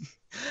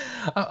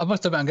 I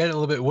must admit, I'm getting a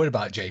little bit worried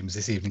about James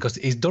this evening, because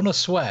he's done a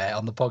swear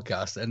on the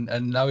podcast,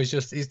 and now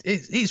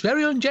he's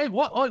very on James.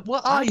 What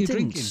are you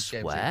drinking,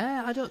 James?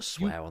 I don't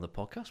swear on the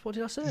podcast. What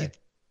did I say?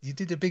 You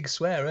did a big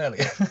swear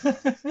earlier.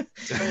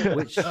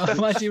 I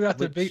might even have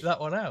to beat that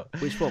one out.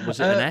 Which one? Was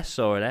it an S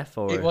or an F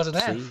or it was an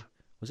C? F.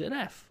 Was it an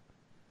F?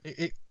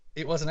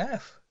 It was an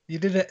F. You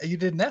did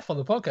an F on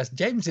the podcast.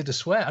 James did a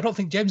swear. I don't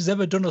think James has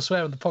ever done a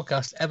swear on the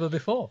podcast ever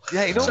before.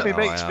 Yeah, it normally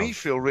makes me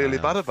feel really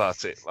bad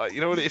about it. Like,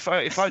 if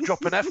I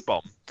drop an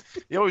F-bomb,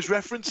 he always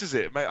references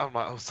it. Mate, I'm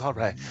like, oh,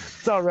 sorry.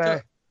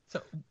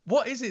 So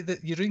what is it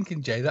that you're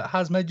drinking, Jay, that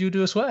has made you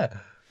do a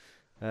swear?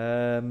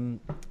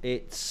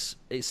 It's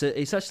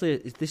actually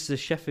this is a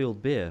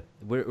Sheffield beer.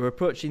 We're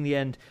approaching the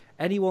end.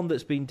 Anyone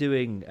that's been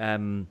doing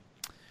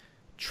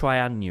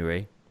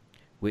Trianuary,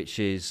 which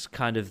is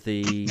kind of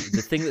the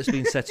thing that's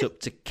been set up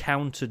to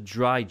counter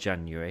dry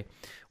January,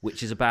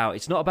 which is about,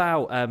 it's not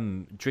about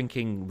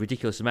drinking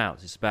ridiculous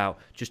amounts, it's about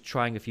just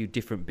trying a few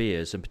different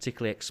beers and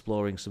particularly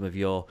exploring some of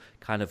your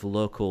kind of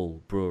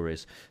local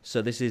breweries.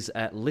 So this is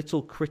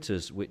Little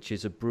Critters, which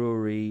is a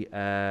brewery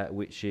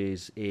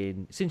it's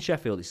in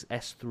Sheffield, it's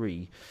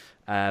S3,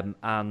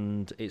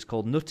 and it's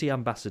called Nutty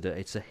Ambassador.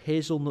 It's a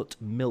hazelnut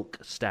milk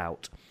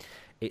stout.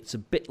 It's a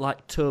bit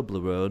like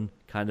Toblerone,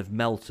 kind of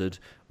melted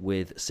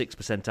with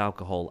 6%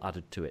 alcohol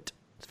added to it.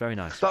 It's very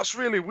nice. That's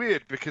really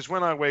weird because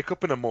when I wake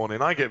up in the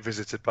morning, I get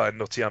visited by a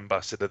Nutty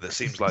Ambassador that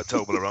seems like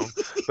Toblerone,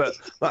 but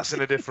that's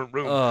in a different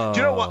room. Oh. Do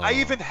you know what? I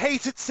even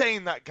hated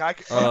saying that,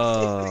 Gag.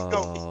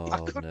 I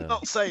could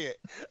not say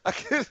it. I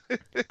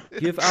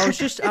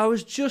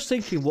was just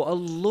thinking what a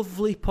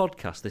lovely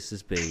podcast this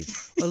has been.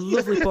 A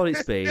lovely pod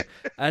it's been.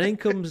 And in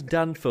comes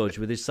Dan Fudge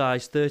with his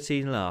size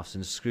 13.5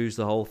 and screws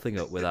the whole thing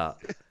up with that.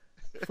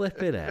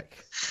 Flipping heck.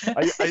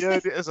 I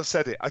heard it as I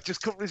said it. I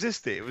just couldn't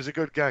resist it. It was a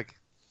good gag.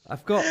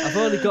 I've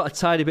only got a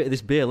tiny bit of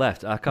this beer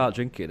left. I can't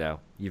drink it now.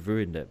 You've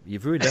ruined it.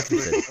 You've ruined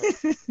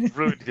everything. You've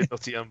ruined your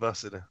Nutty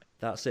Ambassador.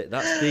 That's it.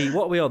 That's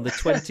what are we on? The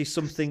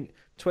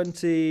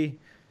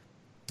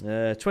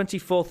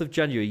 24th of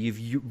January.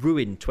 You've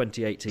ruined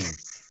 2018.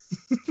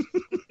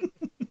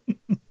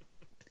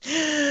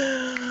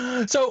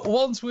 So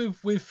once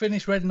we've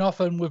finished reading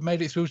off and we've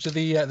made it through to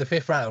the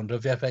fifth round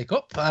of the FA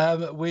Cup,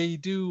 we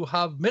do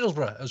have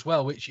Middlesbrough as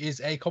well, which is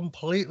a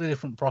completely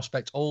different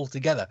prospect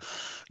altogether.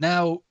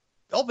 Now,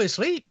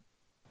 obviously,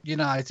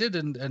 United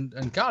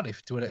and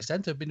Cardiff, to an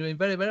extent, have been doing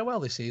very, very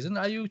well this season.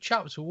 Are you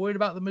chaps worried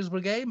about the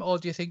Middlesbrough game, or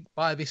do you think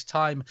by this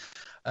time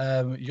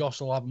Jos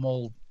will have them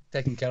all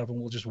taken care of and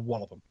we'll just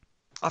wallop them?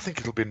 I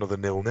think it'll be another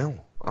 0-0.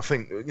 I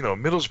think,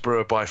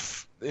 Middlesbrough by,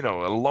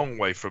 a long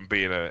way from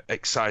being an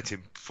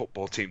exciting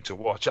football team to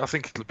watch. I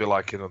think it'll be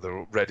like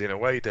another Reading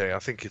away day. I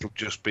think it'll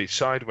just be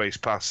sideways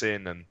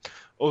passing and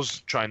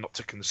us trying not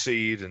to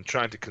concede and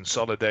trying to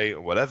consolidate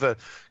or whatever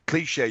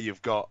cliche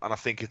you've got. And I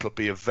think it'll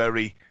be a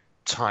very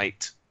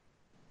tight,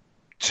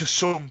 to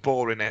some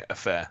boring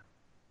affair.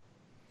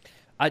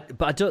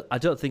 But I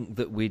don't think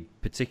that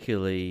we'd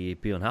particularly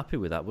be unhappy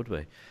with that, would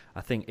we? I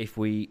think if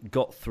we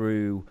got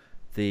through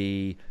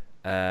the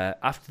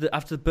after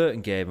the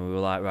Burton game and we were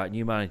like, right,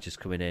 new manager's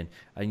coming in,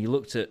 and you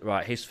looked at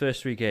his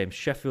first three games: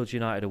 Sheffield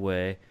United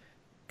away,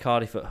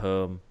 Cardiff at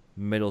home,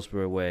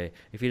 Middlesbrough away.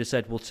 If you'd have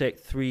said we'll take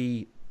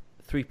three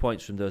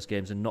points from those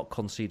games and not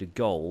concede a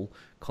goal,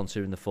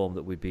 considering the form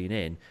that we've been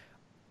in,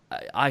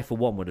 I for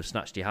one would have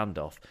snatched your hand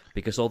off,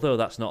 because although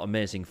that's not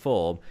amazing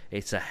form,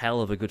 it's a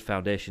hell of a good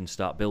foundation to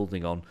start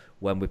building on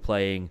when we're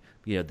playing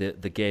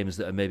the games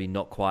that are maybe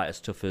not quite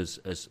as tough as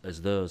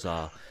those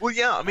are. Well,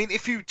 yeah, I mean,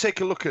 if you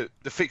take a look at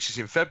the fixtures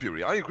in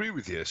February, I agree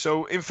with you.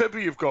 So in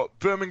February you've got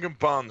Birmingham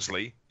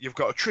Barnsley, you've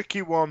got a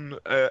tricky one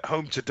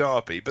home to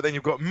Derby, but then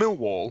you've got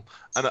Millwall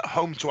and at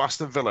home to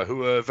Aston Villa,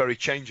 who are very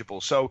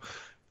changeable. So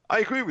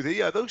I agree with you,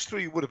 yeah, those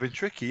three would have been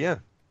tricky, yeah.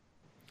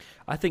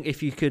 I think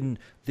if you can,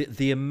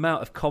 the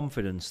amount of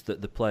confidence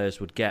that the players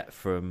would get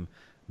from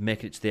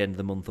making it to the end of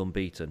the month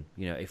unbeaten,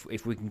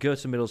 if we can go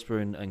to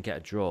Middlesbrough and get a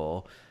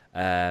draw,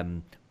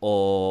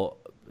 or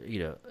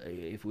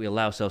if we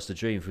allow ourselves to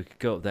dream, if we could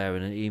go up there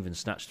and even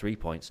snatch 3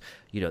 points,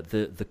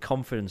 the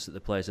confidence that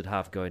the players would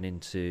have going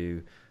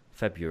into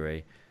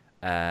February,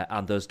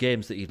 and those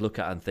games that you'd look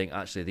at and think,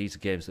 actually, these are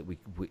games that we've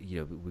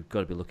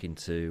got to be looking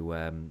to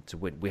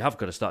win. We have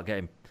got to start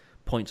getting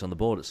points on the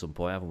board at some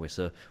point, haven't we?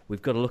 So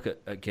we've got to look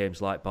at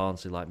games like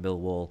Barnsley, like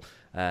Millwall,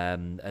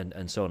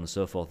 and so on and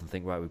so forth, and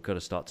think, right, we've got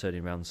to start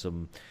turning around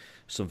some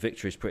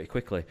victories pretty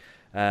quickly.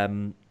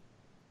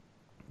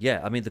 Yeah,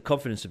 I mean, the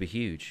confidence would be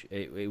huge.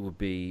 It would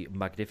be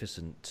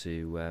magnificent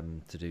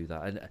to do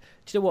that. And do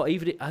you know what?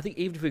 I think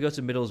even if we go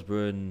to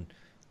Middlesbrough and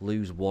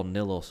lose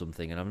 1-0 or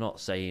something, and I'm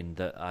not saying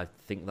that I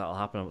think that'll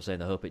happen. I'm not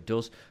saying I hope it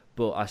does,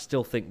 but I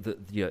still think that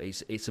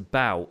it's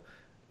about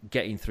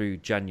getting through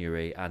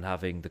January and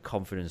having the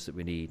confidence that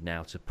we need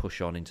now to push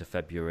on into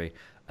February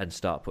and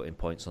start putting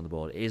points on the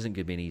board. It isn't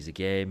going to be an easy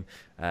game.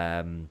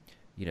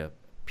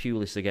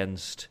 Pulis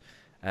against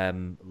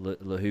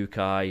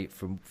Lahukai,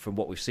 from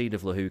what we've seen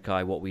of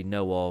Lahukai, what we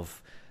know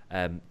of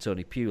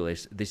Tony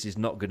Pulis, this is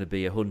not going to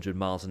be 100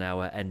 miles an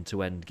hour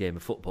end-to-end game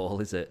of football,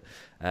 is it?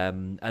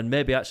 And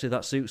maybe actually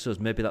that suits us.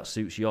 Maybe that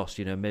suits Jos.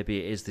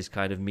 Maybe it is this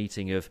kind of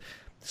meeting of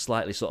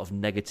slightly sort of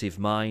negative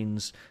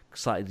minds,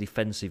 slightly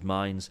defensive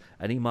minds,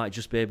 and he might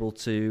just be able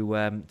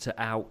to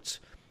out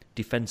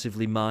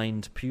defensively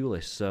mind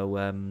Pulis. So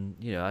I don't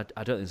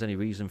think there's any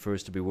reason for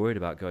us to be worried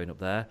about going up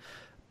there.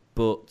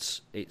 But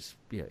it's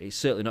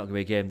certainly not going to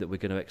be a game that we're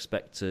going to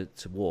expect to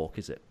walk,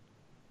 is it?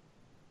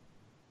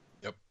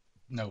 Yep.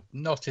 No,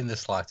 not in the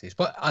slightest.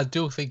 But I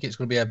do think it's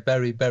going to be a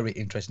very, very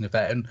interesting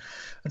affair. And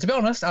to be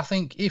honest, I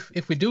think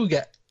if we do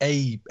get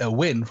a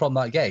win from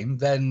that game,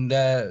 then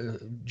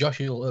Jos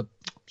will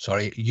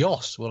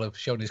have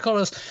shown his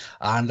colours,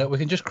 and we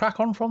can just crack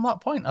on from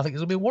that point. I think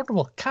it'll be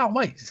wonderful. Can't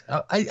wait.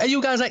 Are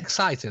you guys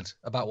excited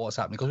about what's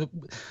happening? Because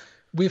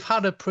we've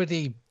had a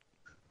pretty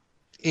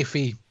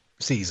iffy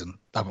season,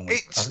 haven't we?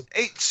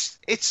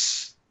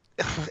 It's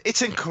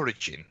it's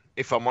encouraging,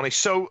 if I'm honest.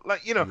 So,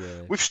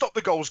 we've stopped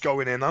the goals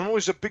going in. I'm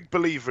always a big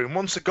believer in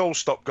once the goals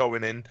stop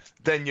going in,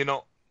 then you're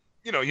not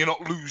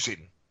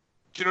losing.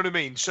 Do you know what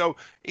I mean? So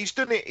he's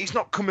done it. He's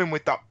not coming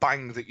with that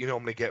bang that you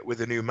normally get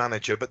with a new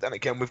manager. But then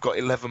again, we've got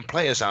 11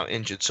 players out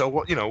injured. So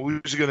what?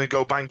 Who's he going to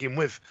go banging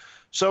with?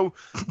 So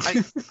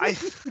I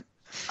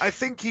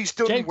think he's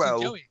done James well.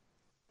 And Joey.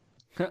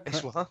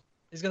 It's what?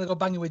 He's going to go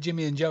banging with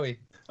Jimmy and Joey.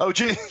 Oh,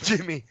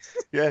 Jimmy.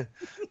 Yeah.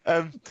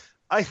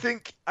 I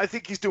think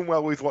he's done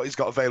well with what he's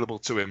got available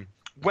to him.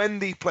 When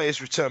the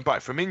players return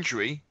back from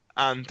injury,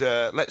 and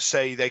let's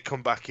say they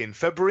come back in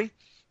February.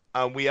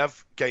 And we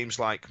have games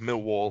like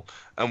Millwall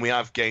and we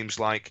have games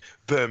like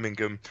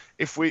Birmingham.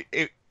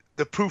 The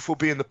proof will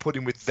be in the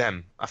pudding with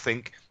them, I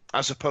think,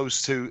 as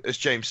opposed to, as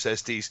James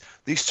says, these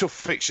tough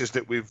fixtures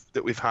that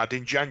we've had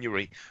in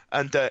January.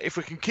 And if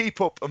we can keep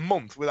up a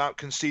month without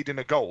conceding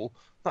a goal,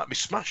 that'd be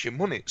smashing,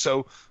 wouldn't it?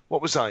 So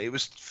what was that? It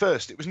was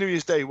New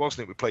Year's Day,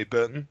 wasn't it? We played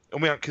Burton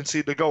and we haven't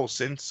conceded a goal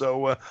since.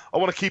 So I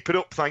want to keep it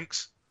up,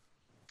 thanks.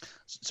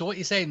 So what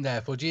you're saying there,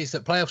 Fudgy, is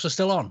that playoffs are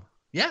still on?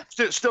 Yeah,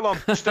 still on,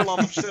 still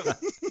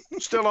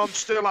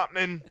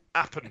happening.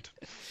 Happened.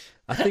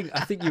 I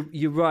think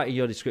you're right in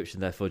your description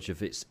there, Fudge.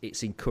 Of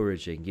it's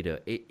encouraging.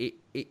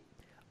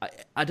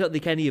 I don't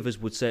think any of us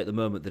would say at the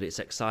moment that it's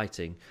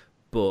exciting,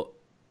 but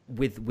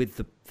with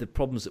the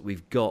problems that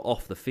we've got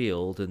off the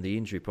field and the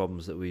injury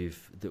problems that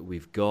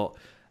we've got,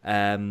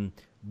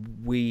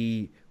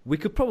 we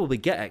could probably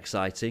get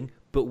exciting,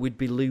 but we'd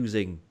be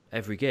losing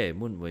every game,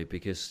 wouldn't we?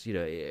 Because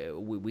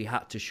we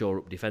had to shore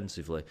up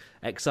defensively.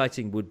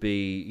 Exciting would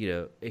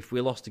be, if we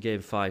lost a game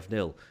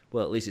 5-0,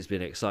 well, at least it's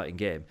been an exciting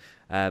game.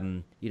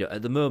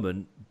 At the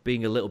moment,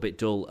 being a little bit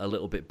dull, a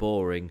little bit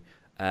boring,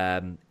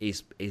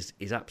 is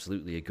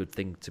absolutely a good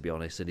thing, to be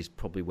honest, and is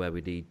probably where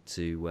we need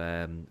to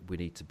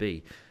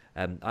be.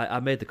 I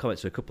made the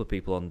comment to a couple of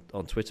people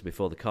on Twitter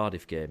before the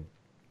Cardiff game,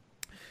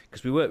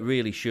 because we weren't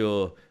really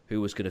sure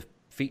who was going to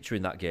feature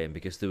in that game,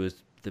 because there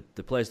was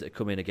the players that had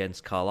come in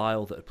against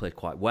Carlisle that had played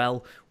quite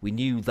well. We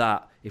knew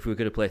that if we were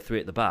going to play three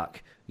at the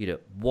back,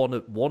 one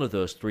of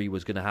those three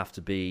was going to have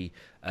to be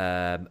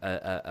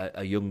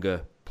a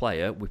younger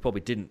player. We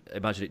probably didn't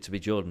imagine it to be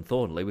Jordan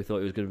Thornley. We thought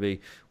it was going to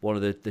be one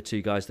of the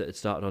two guys that had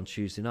started on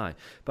Tuesday night.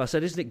 But I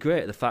said, isn't it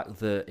great the fact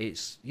that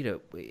it's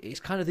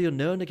kind of the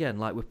unknown again?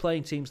 Like, we're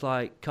playing teams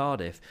like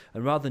Cardiff,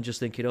 and rather than just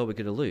thinking, oh, we're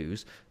going to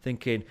lose,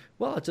 thinking,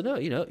 well, I don't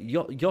know,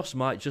 Jos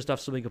might just have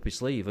something up his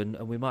sleeve and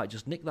we might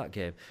just nick that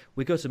game.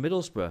 We go to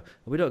Middlesbrough, and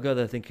we don't go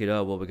there thinking,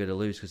 oh, well, we're going to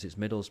lose because it's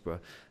Middlesbrough.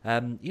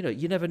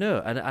 You never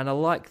know, and I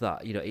like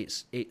that.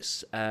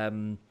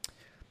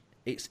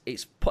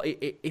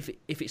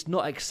 If it's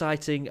not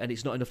exciting and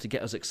it's not enough to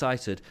get us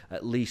excited,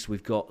 at least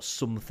we've got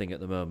something at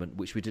the moment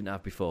which we didn't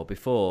have before.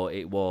 Before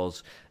it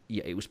was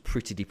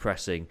pretty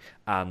depressing,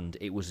 and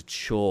it was a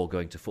chore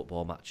going to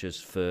football matches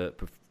for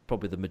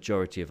probably the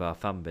majority of our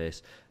fan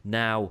base.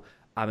 Now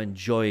I'm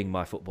enjoying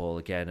my football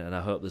again, and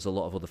I hope there's a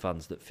lot of other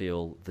fans that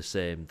feel the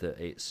same, that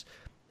it's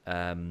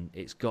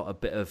got a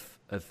bit of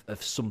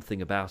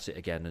something about it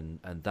again,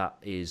 and that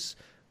is,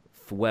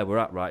 for where we're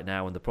at right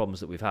now and the problems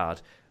that we've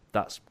had,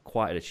 that's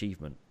quite an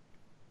achievement.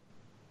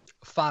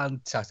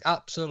 Fantastic.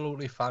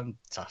 Absolutely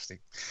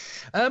fantastic.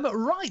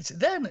 Right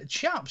then,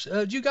 chaps,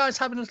 do you guys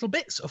have any little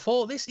bits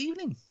for this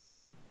evening?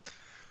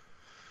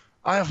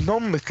 I have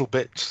none little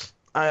bits.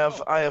 I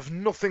have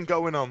nothing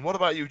going on. What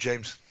about you,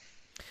 James?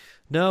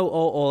 No,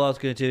 all I was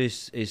going to do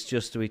is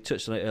just, we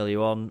touched on it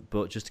earlier on,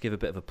 but just to give a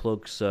bit of a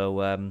plug.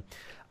 So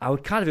I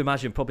would kind of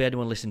imagine probably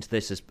anyone listening to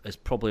this has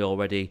probably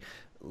already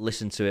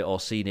listened to it or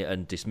seen it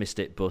and dismissed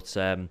it, but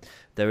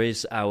there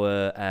is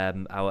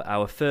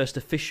our first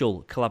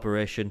official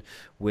collaboration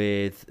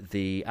with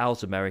the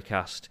Owls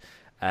Americast,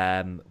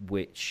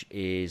 which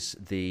is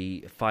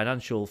the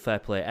Financial Fair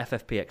Play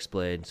FFP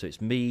Explained. So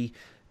it's me,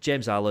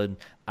 James Allen,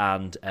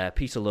 and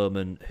Peter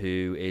Lohman,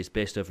 who is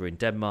based over in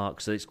Denmark.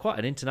 So it's quite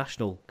an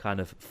international kind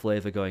of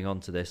flavour going on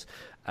to this,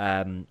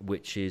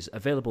 which is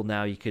available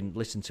now. You can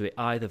listen to it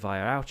either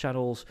via our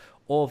channels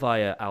or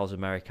via Owls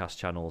Americast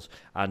channels,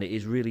 and it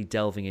is really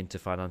delving into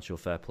financial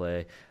fair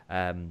play.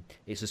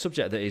 It's a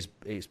subject that is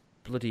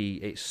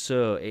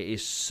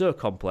so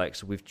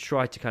complex. We've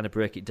tried to kind of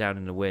break it down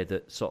in a way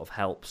that sort of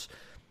helps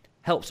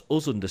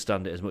us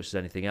understand it as much as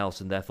anything else,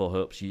 and therefore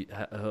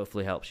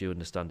hopefully helps you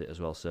understand it as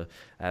well. So,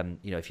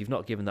 if you've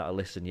not given that a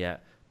listen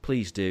yet,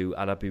 please do,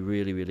 and I'd be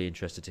really, really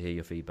interested to hear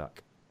your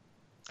feedback.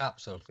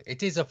 Absolutely.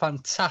 It is a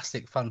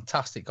fantastic,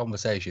 fantastic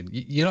conversation.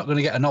 You're not going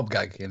to get a knob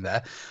gag in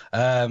there,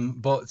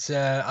 but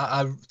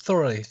I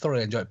thoroughly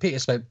enjoyed it. Peter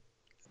spent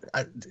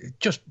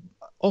just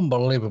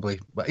unbelievably,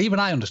 but even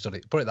I understood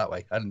it, put it that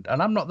way, and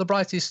I'm not the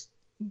brightest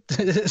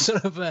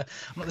I'm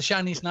not the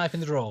shiniest knife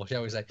in the drawer,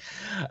 shall we say.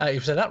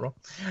 You've said that wrong.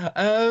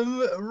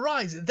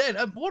 Right, then,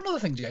 one other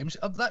thing, James,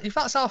 if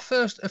that's our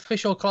first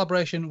official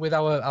collaboration with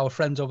our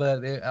friends over there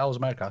at the Owls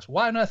Americast,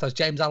 why on earth has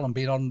James Allen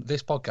been on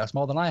this podcast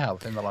more than I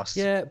have in the last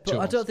 2 months?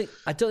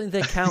 I don't think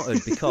they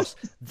counted because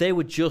they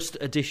were just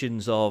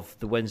editions of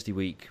the Wednesday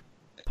week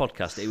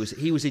podcast.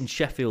 He was in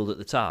Sheffield at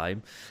the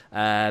time,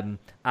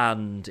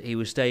 and he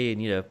was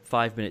staying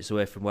 5 minutes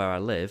away from where I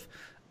live.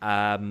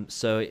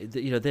 So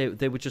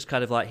they were just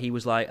kind of like, he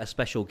was like a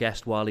special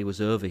guest while he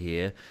was over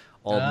here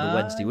on the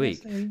Wednesday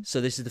week.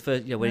 So this is the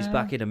first, when he's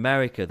back in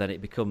America, then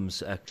it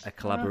becomes a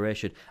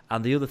collaboration.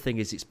 And the other thing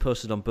is, it's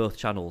posted on both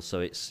channels,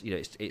 so it's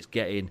it's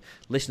getting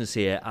listeners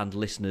here and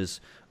listeners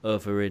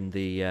over in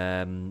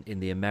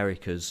the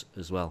Americas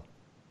as well.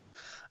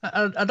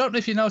 I don't know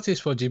if you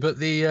noticed, Fudgy, but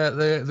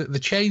the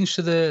change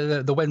to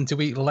the Wednesday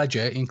week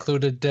ledger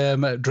included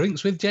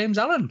drinks with James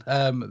Allen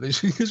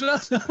this week as well.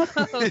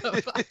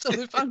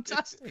 Absolutely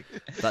fantastic.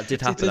 That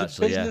did happen,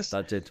 actually.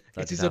 That did.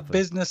 It is a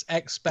business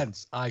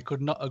expense. I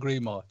could not agree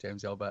more,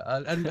 James Albert.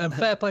 And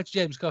fair play to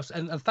James,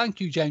 and thank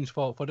you, James,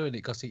 for doing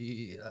it, because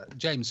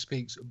James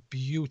speaks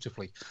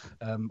beautifully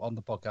on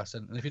the podcast.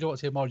 And if you don't want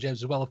to hear more of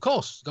James as well, of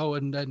course, go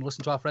and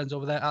listen to our friends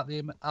over there at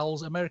the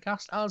Owls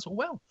Americast as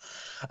well.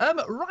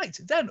 Right,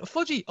 then,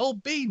 Fudgy,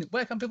 Old Bean,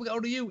 where can people get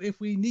hold of you if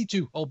we need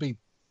to, Old Bean?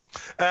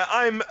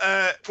 I'm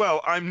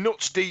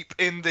nuts deep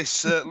in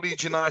this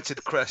Leeds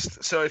United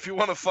crest. So if you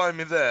want to find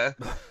me there,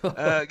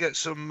 get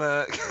some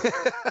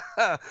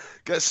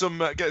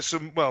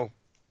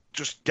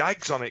just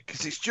gags on it,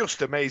 because it's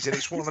just amazing.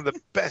 It's one of the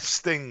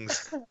best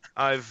things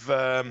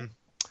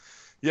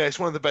it's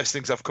one of the best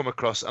things I've come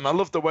across, and I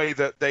love the way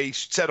that they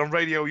said on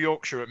Radio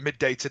Yorkshire at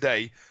midday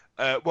today.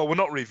 We're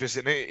not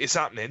revisiting it, it's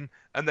happening.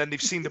 And then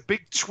they've seen the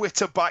big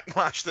Twitter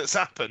backlash that's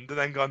happened and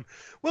then gone,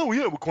 well,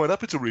 yeah, we're quite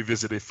happy to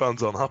revisit if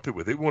fans aren't happy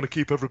with it. We want to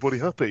keep everybody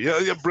happy.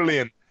 Yeah,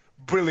 brilliant.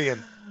 Do you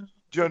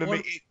know what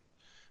I mean?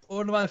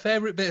 One of my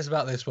favourite bits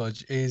about this,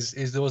 Fudge, is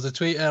there was a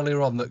tweet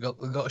earlier on that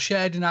got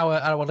shared in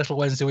our little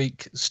Wednesday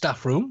week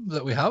staff room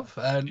that we have,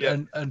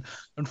 and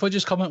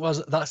Fudge's comment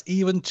was, "That's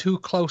even too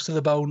close to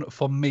the bone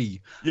for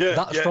me." Yeah,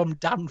 that's from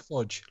Dan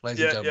Fudge,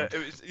 ladies and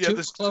gentlemen.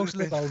 Too close to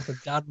the bone for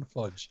Dan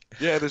Fudge.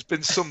 Yeah, there's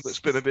been some that's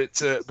been a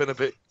bit,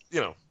 but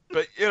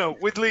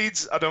with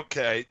Leeds, I don't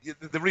care.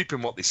 They're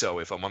reaping what they sow.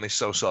 If I'm honest,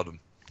 so sodden.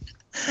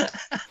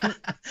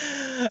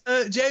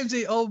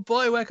 Jamesy, oh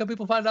boy, where can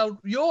people find out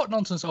your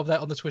nonsense over there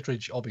on the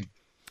Twitteridge, Obby?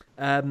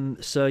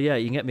 So yeah,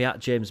 you can get me at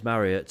James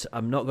Marriott.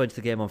 I'm not going to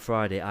the game on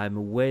Friday. I'm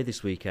away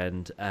this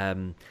weekend.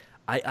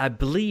 I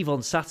believe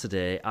on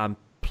Saturday I'm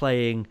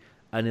playing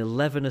an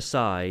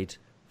 11-a-side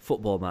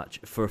football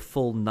match for a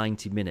full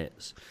 90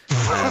 minutes.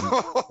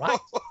 Right.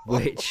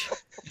 Which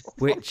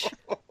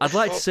I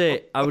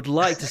would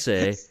like to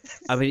say,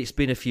 I mean, it's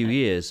been a few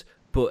years,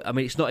 but I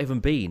mean, it's not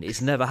even been.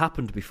 It's never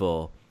happened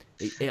before.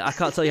 I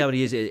can't tell you how many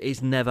years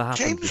it's never happened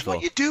James, before. James, what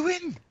are you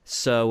doing?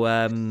 So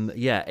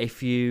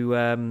if you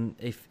I'm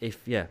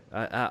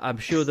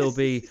sure there'll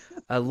be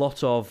a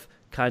lot of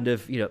kind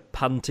of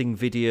panting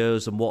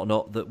videos and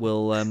whatnot that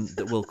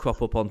will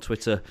crop up on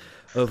Twitter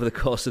over the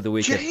course of the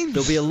weekend. James,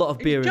 there'll be a lot of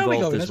beer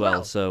involved as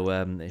well, so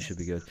it should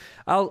be good.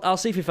 I'll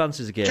see if he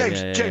fancies a game.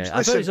 James,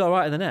 I thought he's all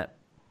right in the net.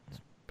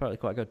 Apparently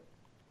quite good.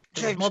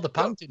 James, more the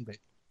panting bit.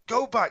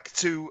 Go back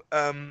to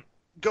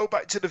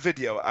the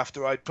video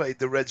after I'd played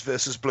the Reds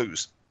versus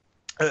Blues,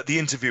 the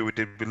interview we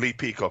did with Lee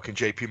Peacock and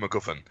JP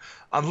McGuffin,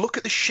 and look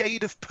at the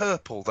shade of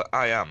purple that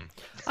I am.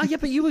 Oh yeah,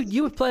 but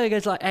you were playing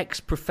against like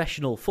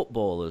ex-professional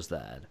footballers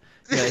then.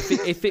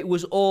 If it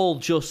was all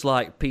just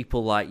like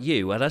people like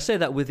you, and I say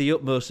that with the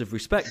utmost of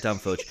respect, Dan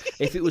Fudge,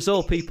 if it was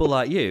all people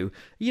like you,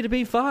 you'd have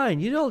been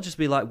fine. You'd all just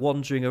be like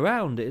wandering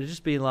around. It'd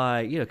just be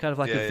like, kind of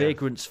like a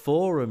vagrants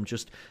forum,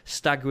 just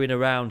staggering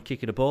around,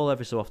 kicking a ball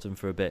every so often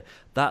for a bit.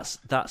 That's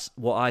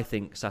what I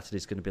think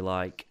Saturday's going to be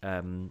like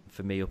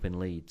for me up in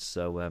Leeds.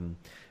 So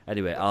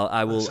anyway,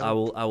 I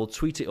will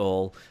tweet it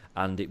all,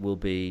 and it will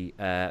be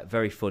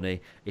very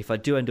funny. If I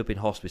do end up in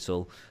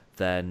hospital,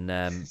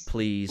 then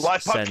please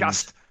live send.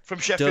 Podcast from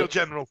Sheffield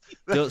General.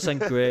 Don't send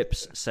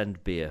grapes,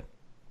 send beer.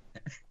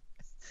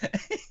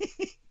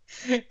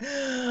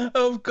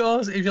 Of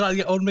course, if you'd like to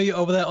get on me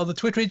over there on the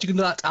Twitter, you can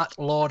do that at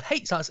Lord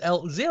H. That's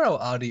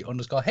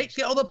L0RD_H.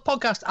 Get on the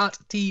podcast at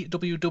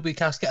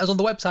TWWcast. Get us on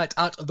the website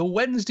at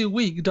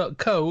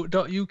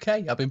thewednesdayweek.co.uk.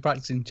 I've been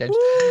practicing, James.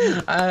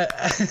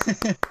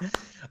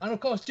 And of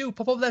course, do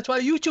pop over there to our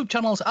YouTube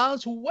channels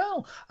as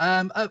well.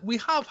 We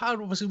have had,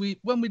 obviously,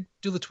 when we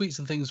do the tweets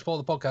and things for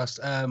the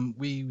podcast,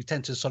 we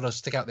tend to sort of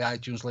stick out the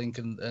iTunes link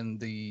and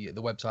the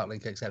website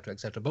link, etc.,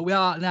 etc. But we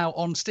are now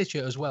on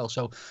Stitcher as well.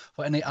 So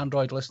for any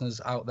Android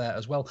listeners out there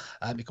as well,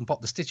 you can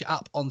pop the Stitcher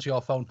app onto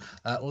your phone,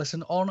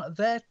 listen on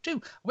there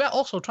too. We are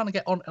also trying to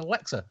get on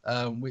Alexa,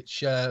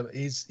 which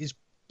is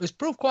it's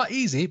proved quite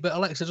easy, but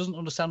Alexa doesn't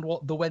understand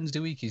what the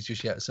Wednesday week is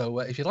just yet. So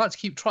if you'd like to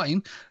keep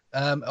trying,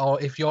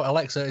 or if your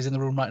Alexa is in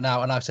the room right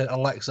now and I've said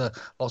Alexa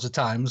lots of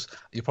times,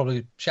 you're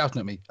probably shouting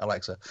at me,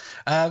 Alexa.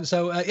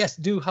 Yes,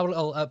 do have a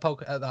little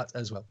poke at that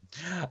as well.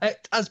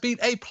 It has been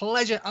a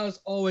pleasure as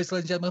always,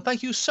 ladies and gentlemen.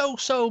 Thank you so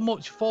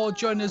much for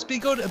joining us. Be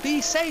good, be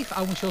safe,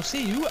 and we shall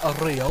see you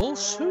real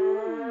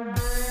soon.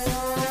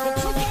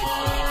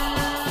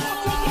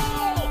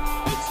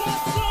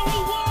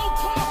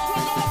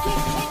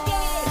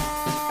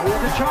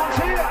 Chance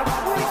here, a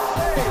great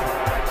save.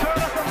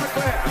 Turner from the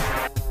clear.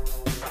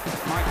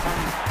 Mike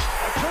Hunt,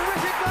 a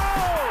terrific goal.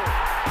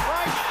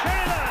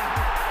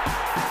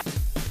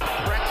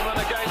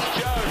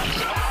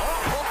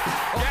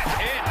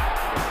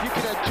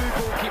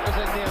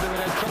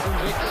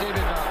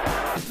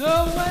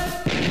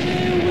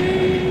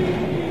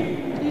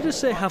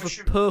 say have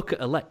a poke at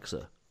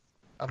Alexa?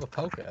 Have a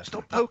poker.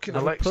 Stop poking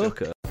Have Alexa. a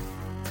poker.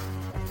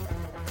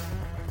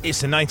 It's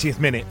the 90th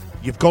minute.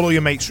 You've got all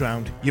your mates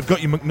round. You've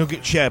got your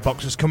McNugget share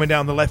boxes coming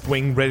down the left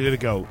wing ready to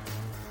go.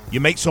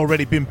 Your mate's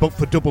already been booked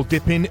for double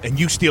dipping and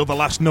you steal the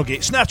last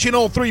nugget, snatching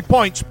all 3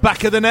 points.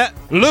 Back of the net,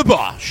 Le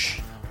Bosch.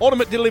 Order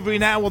McDelivery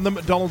now on the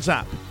McDonald's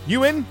app.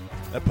 You in?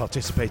 At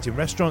participating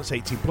restaurants,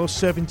 18 plus,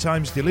 serving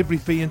times, delivery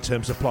fee and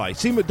terms apply.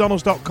 See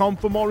mcdonalds.com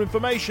for more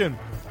information.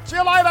 See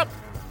you later.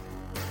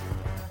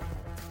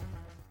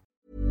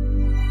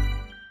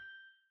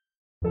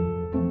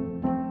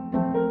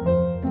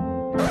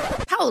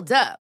 Hold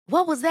up.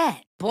 What was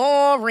that?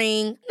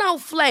 Boring. No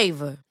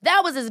flavor.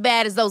 That was as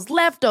bad as those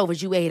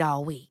leftovers you ate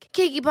all week.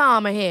 Keke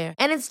Palmer here,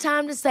 and it's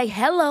time to say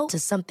hello to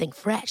something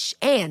fresh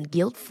and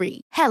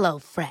guilt-free. Hello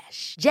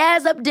Fresh.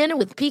 Jazz up dinner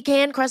with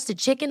pecan-crusted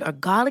chicken or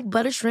garlic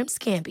butter shrimp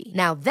scampi.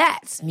 Now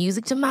that's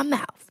music to my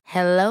mouth.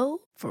 Hello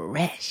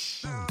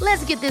Fresh.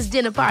 Let's get this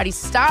dinner party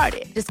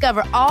started.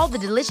 Discover all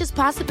the delicious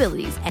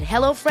possibilities at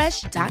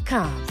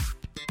hellofresh.com.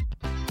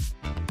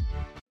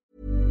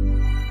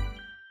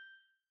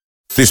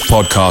 This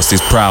podcast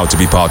is proud to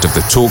be part of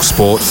the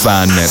TalkSport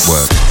Fan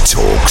Network.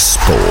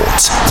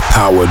 TalkSport.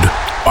 Powered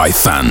by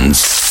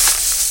fans.